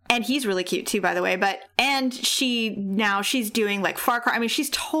 And he's really cute too, by the way. And she's doing like Far Cry. I mean, she's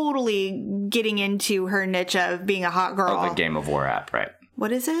totally getting into her niche of being a hot girl. Oh, the Game of War app, right?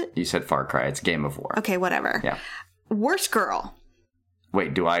 What is it? You said Far Cry. It's Game of War. Okay, whatever. Yeah. Worst girl.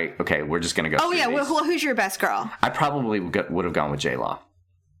 Wait, do I? Okay, we're just going to go Oh, through yeah. these. Well, who's your best girl? I probably would have gone with J-Law.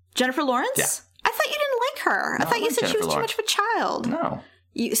 Jennifer Lawrence? Yeah. I thought you didn't like her. No, I thought I you like said she was Jennifer too much of a child. No.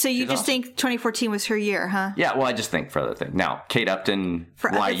 So you She's just awesome. think 2014 was her year, huh? Yeah, well, I just think for other things. Now, Kate Upton, For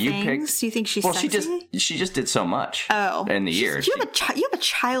why other you things? picked? Do you think she's well, sexy? she just did so much. Oh. in the years. You have a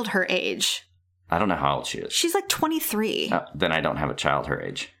child her age. I don't know how old she is. She's like 23. Then I don't have a child her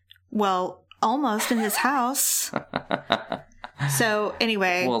age. Well, almost in this house. So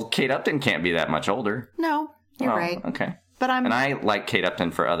anyway, Well, Kate Upton can't be that much older. no, you're Oh, right. Okay. But And I like Kate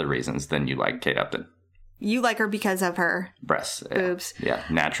Upton for other reasons than you like Kate Upton. you like her because of her Breasts. Yeah. boobs. Yeah,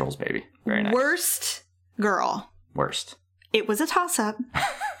 naturals, baby. Very nice. Worst girl. Worst. It was a toss-up,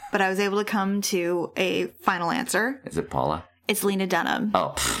 but I was able to come to a final answer. Is it Paula? It's Lena Dunham.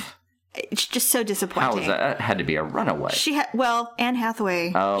 Oh, pfft. It's just so disappointing. How is that? That had to be a runaway. She had, Anne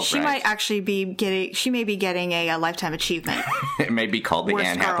Hathaway. Oh, she right. might actually be getting a lifetime achievement. It may be called the Worst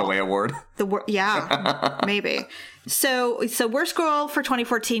Anne girl. Hathaway Award. Yeah, maybe. So worst girl for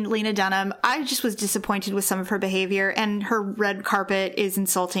 2014, Lena Dunham. I just was disappointed with some of her behavior, and her red carpet is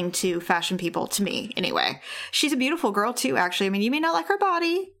insulting to fashion people, to me anyway. She's a beautiful girl too, actually. I mean, you may not like her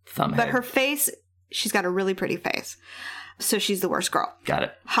body, Thumbhead. but her face, she's got a really pretty face. So she's the worst girl. Got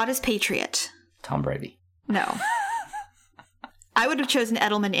it. Hottest patriot. Tom Brady. No. I would have chosen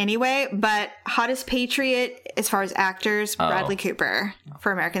Edelman anyway, but hottest patriot as far as actors, Bradley Cooper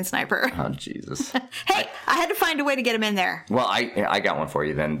for American Sniper. Oh, Jesus. Hey, I had to find a way to get him in there. Well, I got one for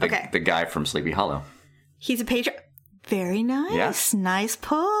you then. The guy from Sleepy Hollow. He's a patriot. Very nice. Yeah. Nice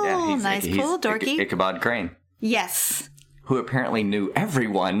pull. Yeah, nice pull, dorky. Ichabod Crane. Yes. Who apparently knew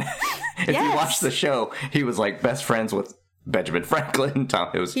everyone. If you watch the show, he was like best friends with Benjamin Franklin.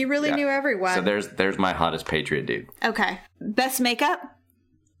 He really knew everyone. So there's my hottest patriot dude. Okay. Best makeup?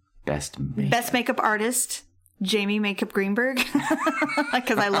 Best makeup artist? Jamie Makeup Greenberg,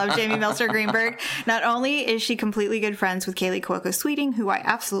 because I love Jamie Meltzer Greenberg. Not only is she completely good friends with Kaylee Cuoco Sweeting, who I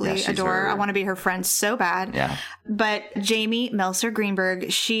absolutely adore. I want to be her friend so bad. Yeah. But Jamie Meltzer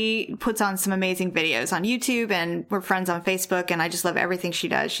Greenberg, she puts on some amazing videos on YouTube, and we're friends on Facebook, and I just love everything she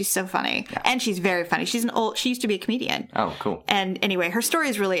does. She's so funny. Yeah. And she's very funny. She used to be a comedian. Oh, cool. And anyway, her story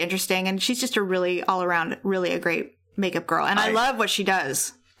is really interesting, and she's just a really all around, really a great makeup girl. And I love what she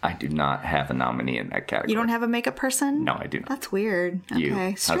does. I do not have a nominee in that category. You don't have a makeup person? No, I do not. That's weird.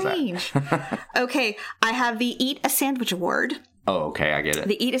 Okay, strange. How's that? Okay, I have the Eat a Sandwich Award. Oh, okay, I get it.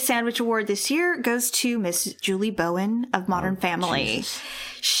 The Eat a Sandwich Award this year goes to Miss Julie Bowen of Modern Family. Jesus.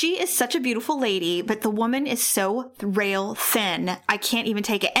 She is such a beautiful lady, but the woman is so rail thin. I can't even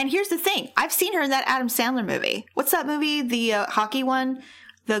take it. And here's the thing. I've seen her in that Adam Sandler movie. What's that movie? The hockey one?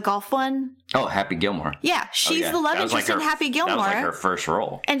 The golf one? Oh, Happy Gilmore. Yeah, she's the love interest in Happy Gilmore. That was like her first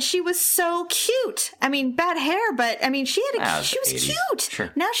role. And she was so cute. I mean, bad hair, but I mean, she was 80s. cute.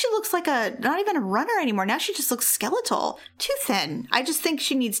 Sure. Now she looks like not even a runner anymore. Now she just looks skeletal. Too thin. I just think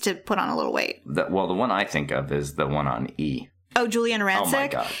she needs to put on a little weight. The one I think of is the one on E. Oh, Julianne Rancic? Oh my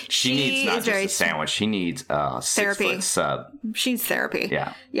God. She needs not just a sandwich. She needs a therapy. 6-foot sub. She needs therapy.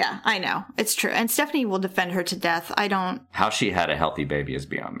 Yeah. Yeah, I know. It's true. And Stephanie will defend her to death. I don't. How she had a healthy baby is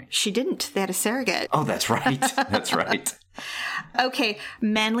beyond me. She didn't. They had a surrogate. Oh, that's right. That's right. Okay.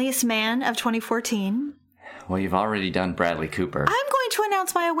 Manliest Man of 2014. Well, you've already done Bradley Cooper. I'm going to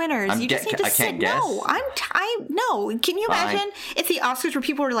announce my winners. You just need to sit. Guess. No, no. Can you imagine if the Oscars where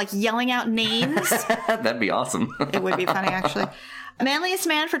people were like yelling out names? That'd be awesome. It would be funny, actually. Manliest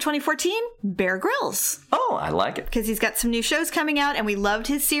Man for 2014, Bear Grylls. Oh, I like it. Because he's got some new shows coming out, and we loved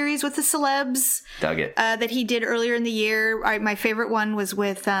his series with the celebs. Dug it. That he did earlier in the year. My favorite one was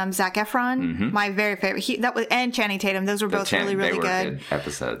with Zac Efron. Mm-hmm. My very favorite. And Channing Tatum. Those were both really, really good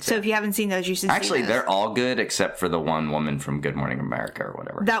episodes. So if you haven't seen those, you should see those. Actually, they're all good except for the one woman from Good Morning America or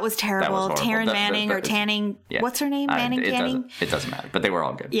whatever. That was terrible. Taryn Manning or Tanning. Yeah. What's her name? Manning Tanning? It doesn't matter. But they were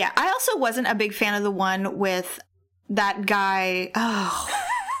all good. Yeah. I also wasn't a big fan of the one with that guy. Oh.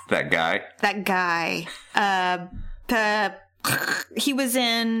 That guy. He was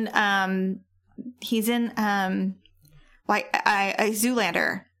in, Zoolander.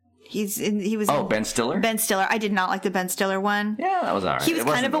 He was. Oh, Ben Stiller? Ben Stiller. I did not like the Ben Stiller one. Yeah, that was all right. He was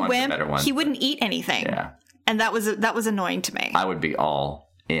kind of a wimp. He wouldn't eat anything. Yeah. And that was annoying to me. I would be all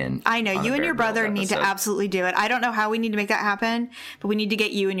in. I know. You and your brother need to absolutely do it. I don't know how we need to make that happen, but we need to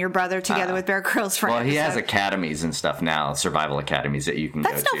get you and your brother together with Bear Grylls for Well, he has academies and stuff now, survival academies that you can go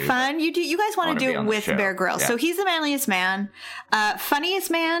to. That's no fun. You guys want to do it with Bear Grylls. Yeah. So he's the manliest man.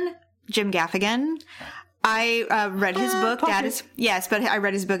 Funniest man, Jim Gaffigan. I read his book, Dad is... Yes, but I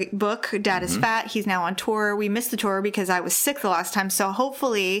read his book, Dad is Fat. He's now on tour. We missed the tour because I was sick the last time. So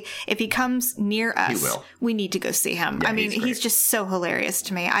hopefully, if he comes near us, we need to go see him. Yeah, I mean, he's just so hilarious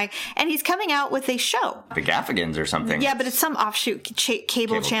to me. And he's coming out with a show. The Gaffigans or something. Yeah, but it's some offshoot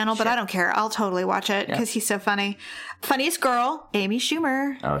cable channel, but I don't care. I'll totally watch it because he's so funny. Funniest girl, Amy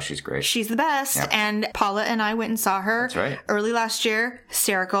Schumer. Oh, she's great. She's the best. Yep. And Paula and I went and saw her early last year.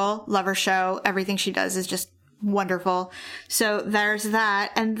 Hysterical. Love her show. Everything she does is just wonderful. So there's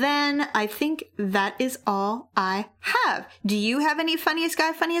that. And then I think that is all I have. Do you have any funniest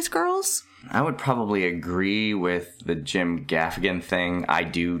guy, funniest girls? I would probably agree with the Jim Gaffigan thing. I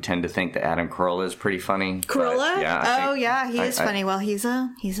do tend to think that Adam Carolla is pretty funny. Carolla? Yeah, he is funny. Well, he's a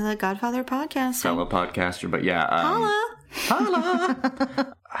Godfather podcaster. Fellow podcaster, but yeah.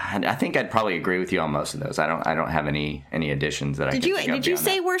 Holla. I think I'd probably agree with you on most of those. I don't have any additions that I can think of. Did you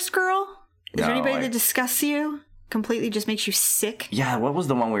say worst girl? Is there anybody that disgusts you? Completely just makes you sick? Yeah, what was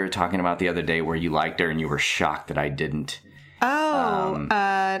the one we were talking about the other day where you liked her and you were shocked that I didn't? Oh,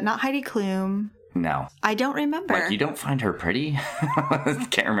 not Heidi Klum. No. I don't remember. Like, you don't find her pretty?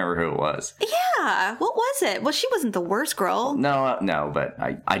 Can't remember who it was. Yeah, what was it? Well, she wasn't the worst girl. No, but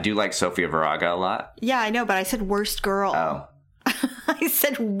I do like Sofia Vergara a lot. Yeah, I know, but I said worst girl. Oh.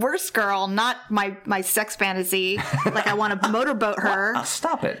 said worst girl, not my sex fantasy. Like I want to motorboat her.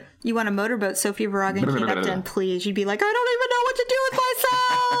 Stop it. You want to motorboat Sophia Varaga and Kate Upton, please. You'd be like, I don't even know what to do with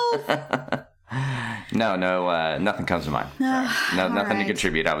myself. No, nothing comes to mind. Nothing right. to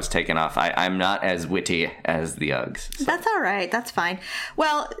contribute. I was taken off. I'm not as witty as the Uggs. So. That's all right. That's fine.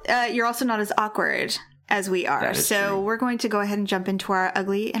 Well, you're also not as awkward as we are. So true. We're going to go ahead and jump into our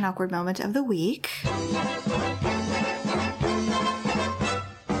ugly and awkward moment of the week.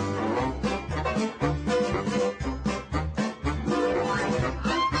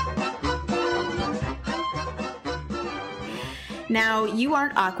 Now, you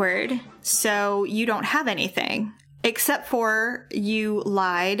aren't awkward, so you don't have anything. Except for you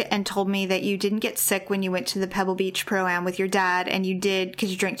lied and told me that you didn't get sick when you went to the Pebble Beach Pro-Am with your dad, and you did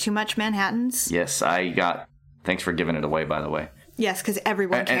because you drank too much Manhattans? Yes, I got... Thanks for giving it away, by the way. Yes, because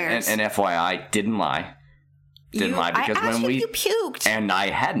everyone cares. And FYI, didn't lie. Didn't lie because I asked when you puked. And I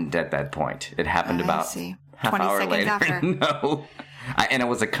hadn't at that point. It happened about half 20 hour seconds later. after. No. And it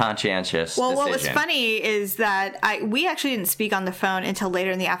was a conscientious decision. What was funny is that we actually didn't speak on the phone until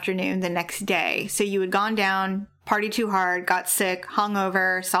later in the afternoon the next day. So you had gone down, partied too hard, got sick,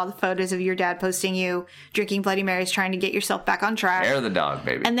 hungover, saw the photos of your dad posting you drinking Bloody Marys, trying to get yourself back on track. Air the dog,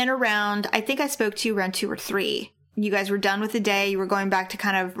 baby. And then I think I spoke to you around 2 or 3. You guys were done with the day. You were going back to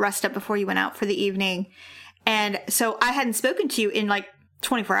kind of rest up before you went out for the evening. And so I hadn't spoken to you in like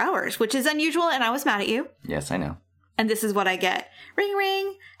 24 hours, which is unusual. And I was mad at you. Yes, I know. And this is what I get. Ring,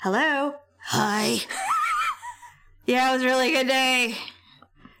 ring. Hello. Hi. Yeah, it was a really good day.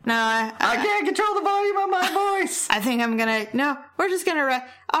 No, I can't control the volume of my voice. I think I'm going to... No, we're just going to...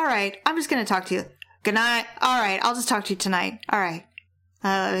 All right, I'm just going to talk to you. Good night. All right, I'll just talk to you tonight. All right.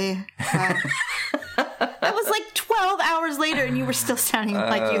 I love you. Bye. That was like 12 hours later, and you were still sounding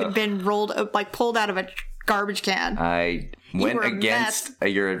like you had been pulled out of a garbage can. I went against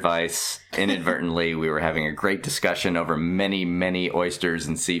your advice inadvertently. We were having a great discussion over many, many oysters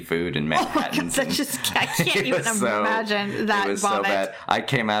and seafood and Manhattans. Oh my God, I can't even imagine that it was vomit. so bad. I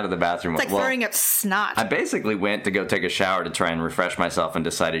came out of the bathroom. It's like throwing up snot. I basically went to go take a shower to try and refresh myself and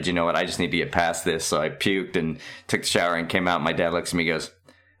decided, you know what, I just need to get past this. So I puked and took the shower and came out. My dad looks at me and goes,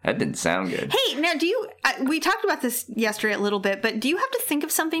 that didn't sound good. Hey, now we talked about this yesterday a little bit, but do you have to think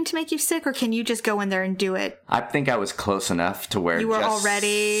of something to make you sick, or can you just go in there and do it? I think I was close enough to where you were just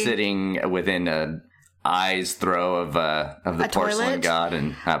already sitting within a eye's throw of the porcelain toilet? God,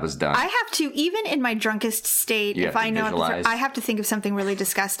 and that was done. I have to, even in my drunkest state, You if have to I know visualize. I have to think of something really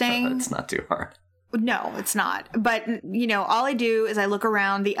disgusting. It's not too hard. No, it's not. But, all I do is I look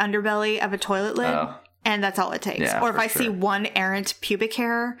around the underbelly of a toilet lid, and that's all it takes. Yeah, or if for I see one errant pubic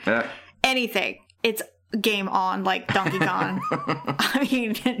hair, anything, it's game on, like Donkey Kong. I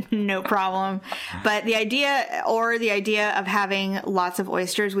mean, no problem. But the idea of having lots of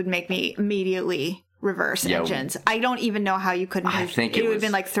oysters would make me immediately reverse engines. I don't even know how you couldn't have. I think it would have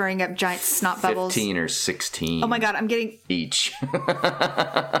been like throwing up giant snot bubbles. 15 or 16. Oh my God, I'm getting... Each.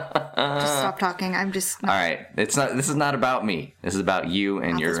 Just stop talking. I'm just... All right. This is not about me. This is about you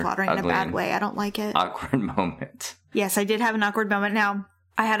and your Mouth is watering in a bad way. I don't like it. Awkward moment. Yes, I did have an awkward moment. Now,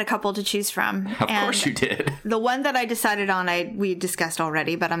 I had a couple to choose from. Of course you did. The one that I decided on, we discussed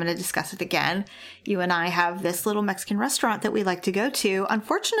already, but I'm going to discuss it again. You and I have this little Mexican restaurant that we like to go to.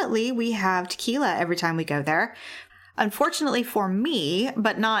 Unfortunately, we have tequila every time we go there. Unfortunately for me,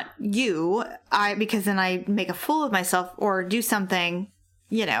 but not you, because then I make a fool of myself or do something,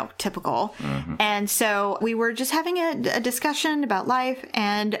 typical. Mm-hmm. And so we were just having a discussion about life.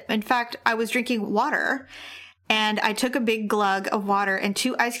 And in fact, I was drinking water. And I took a big glug of water and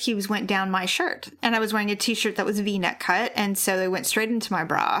 2 ice cubes went down my shirt. And I was wearing a t-shirt that was V-neck cut. And so they went straight into my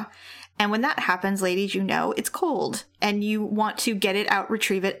bra. And when that happens, ladies, it's cold and you want to get it out,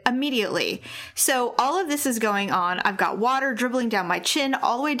 retrieve it immediately. So all of this is going on. I've got water dribbling down my chin,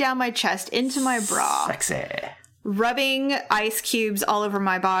 all the way down my chest into my bra. Sexy. Rubbing ice cubes all over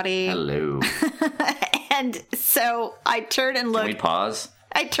my body. Hello. And so I turn and look. Can we pause?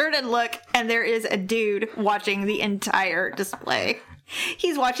 I turn and look, and there is a dude watching the entire display.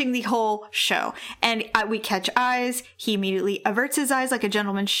 He's watching the whole show. And we catch eyes. He immediately averts his eyes like a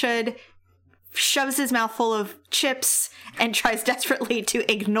gentleman should, shoves his mouth full of chips, and tries desperately to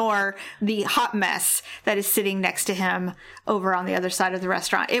ignore the hot mess that is sitting next to him over on the other side of the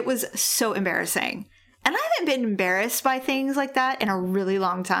restaurant. It was so embarrassing. And I haven't been embarrassed by things like that in a really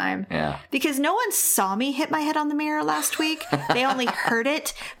long time. Yeah. Because no one saw me hit my head on the mirror last week. They only heard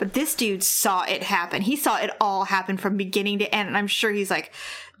it. But this dude saw it happen. He saw it all happen from beginning to end. And I'm sure he's like,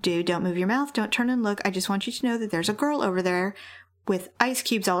 dude, don't move your mouth. Don't turn and look. I just want you to know that there's a girl over there with ice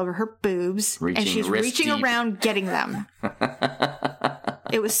cubes all over her boobs. And she's reaching around getting them.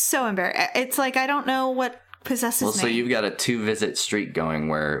 It was so embarrassing. It's like, I don't know what possesses me. So you've got a 2-visit streak going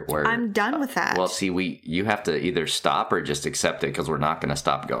where I'm done with that. Well, see, you have to either stop or just accept it because we're not going to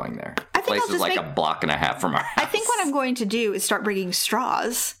stop going there. I think Place is like a block and a half from our house. I think what I'm going to do is start bringing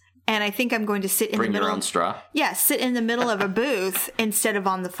straws. And I think I'm going to sit in the middle. Bring your own straw? Yeah, sit in the middle of a booth instead of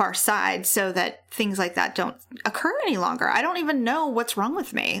on the far side so that things like that don't occur any longer. I don't even know what's wrong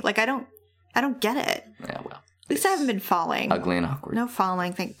with me. Like, I don't get it. Yeah, well. At least I haven't been falling. Ugly and awkward. No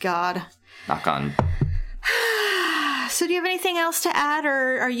falling, thank God. Knock on. So do you have anything else to add,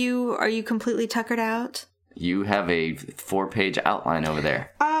 or are you completely tuckered out? You have a 4-page outline over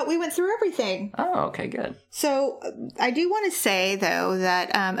there. We went through everything. Oh, okay, good. So I do want to say, though,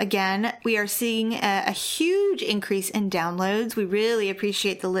 that, again, we are seeing a huge increase in downloads. We really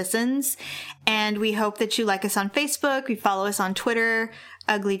appreciate the listens. And we hope that you like us on Facebook. We follow us on Twitter,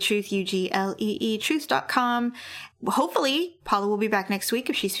 Ugly Truth, UGLEE, truth.com. Hopefully, Paula will be back next week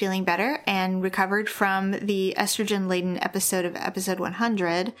if she's feeling better and recovered from the estrogen-laden episode of episode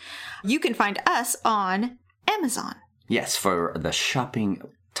 100. You can find us on Amazon. Yes, for the shopping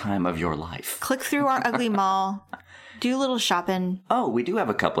time of your life. Click through our ugly mall. Do a little shopping. Oh, we do have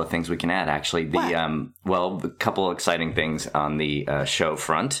a couple of things we can add, actually. A couple exciting things on the show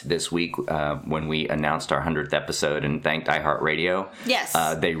front this week when we announced our 100th episode and thanked iHeartRadio. Yes.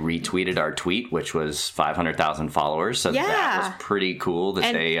 They retweeted our tweet, which was 500,000 followers. So that was pretty cool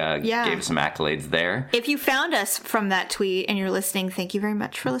that they gave us some accolades there. If you found us from that tweet and you're listening, thank you very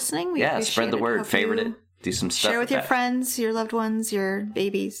much for listening. We spread the word, favorite it. Do some stuff. Share with your friends, your loved ones, your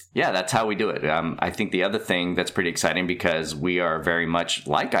babies. Yeah, that's how we do it. I think the other thing that's pretty exciting, because we are very much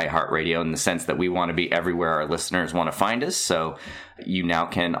like iHeartRadio in the sense that we want to be everywhere our listeners want to find us. So you now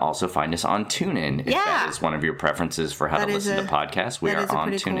can also find us on TuneIn if that is one of your preferences for how to listen to podcasts. We are on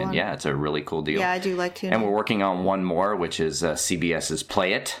TuneIn. Cool, yeah, it's a really cool deal. Yeah, I do like TuneIn. And we're working on one more, which is CBS's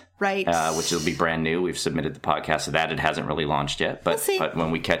Play It. Right. Which will be brand new. We've submitted the podcast to that. It hasn't really launched yet, but when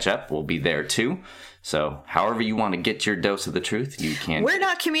we catch up, we'll be there too. So however you want to get your dose of the truth, you can. We're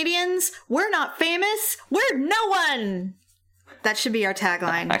not comedians. We're not famous. We're no one. That should be our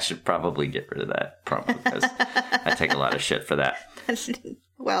tagline. I should probably get rid of that promo because I take a lot of shit for that.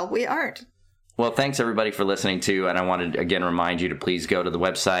 Well, we aren't. Well, thanks everybody for listening to, and I wanted to again remind you to please go to the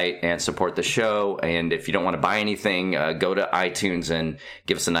website and support the show. And if you don't want to buy anything, go to iTunes and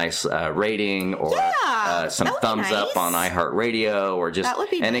give us a nice rating or some thumbs up on iHeartRadio, or just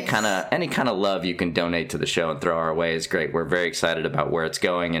any kind of love you can donate to the show and throw our way is great. We're very excited about where it's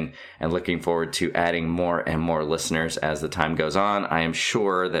going and looking forward to adding more and more listeners as the time goes on. I am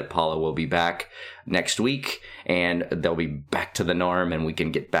sure that Paula will be back next week and they'll be back to the norm and we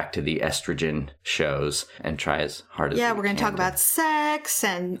can get back to the estrogen shows and try as hard as we can. Yeah, we're going to talk about sex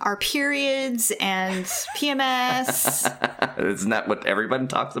and our periods and PMS. Isn't that what everyone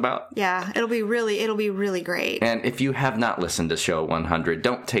talks about? Yeah, it'll be really great. And if you have not listened to show 100,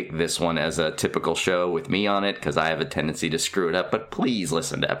 don't take this one as a typical show with me on it because I have a tendency to screw it up, but please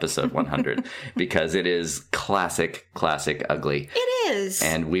listen to episode 100 because it is classic ugly. It is.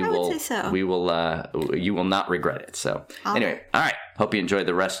 And you will not regret it. So anyway, all right. Hope you enjoy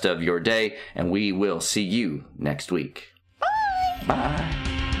the rest of your day, and we will see you next week. Bye. Bye.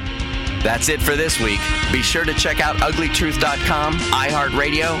 That's it for this week. Be sure to check out uglytruth.com,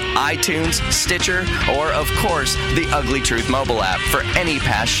 iHeartRadio, iTunes, Stitcher, or, of course, the Ugly Truth mobile app for any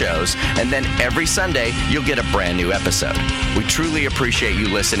past shows. And then every Sunday, you'll get a brand new episode. We truly appreciate you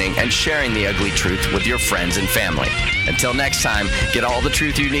listening and sharing the Ugly Truth with your friends and family. Until next time, get all the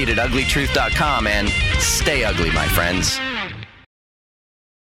truth you need at uglytruth.com and stay ugly, my friends.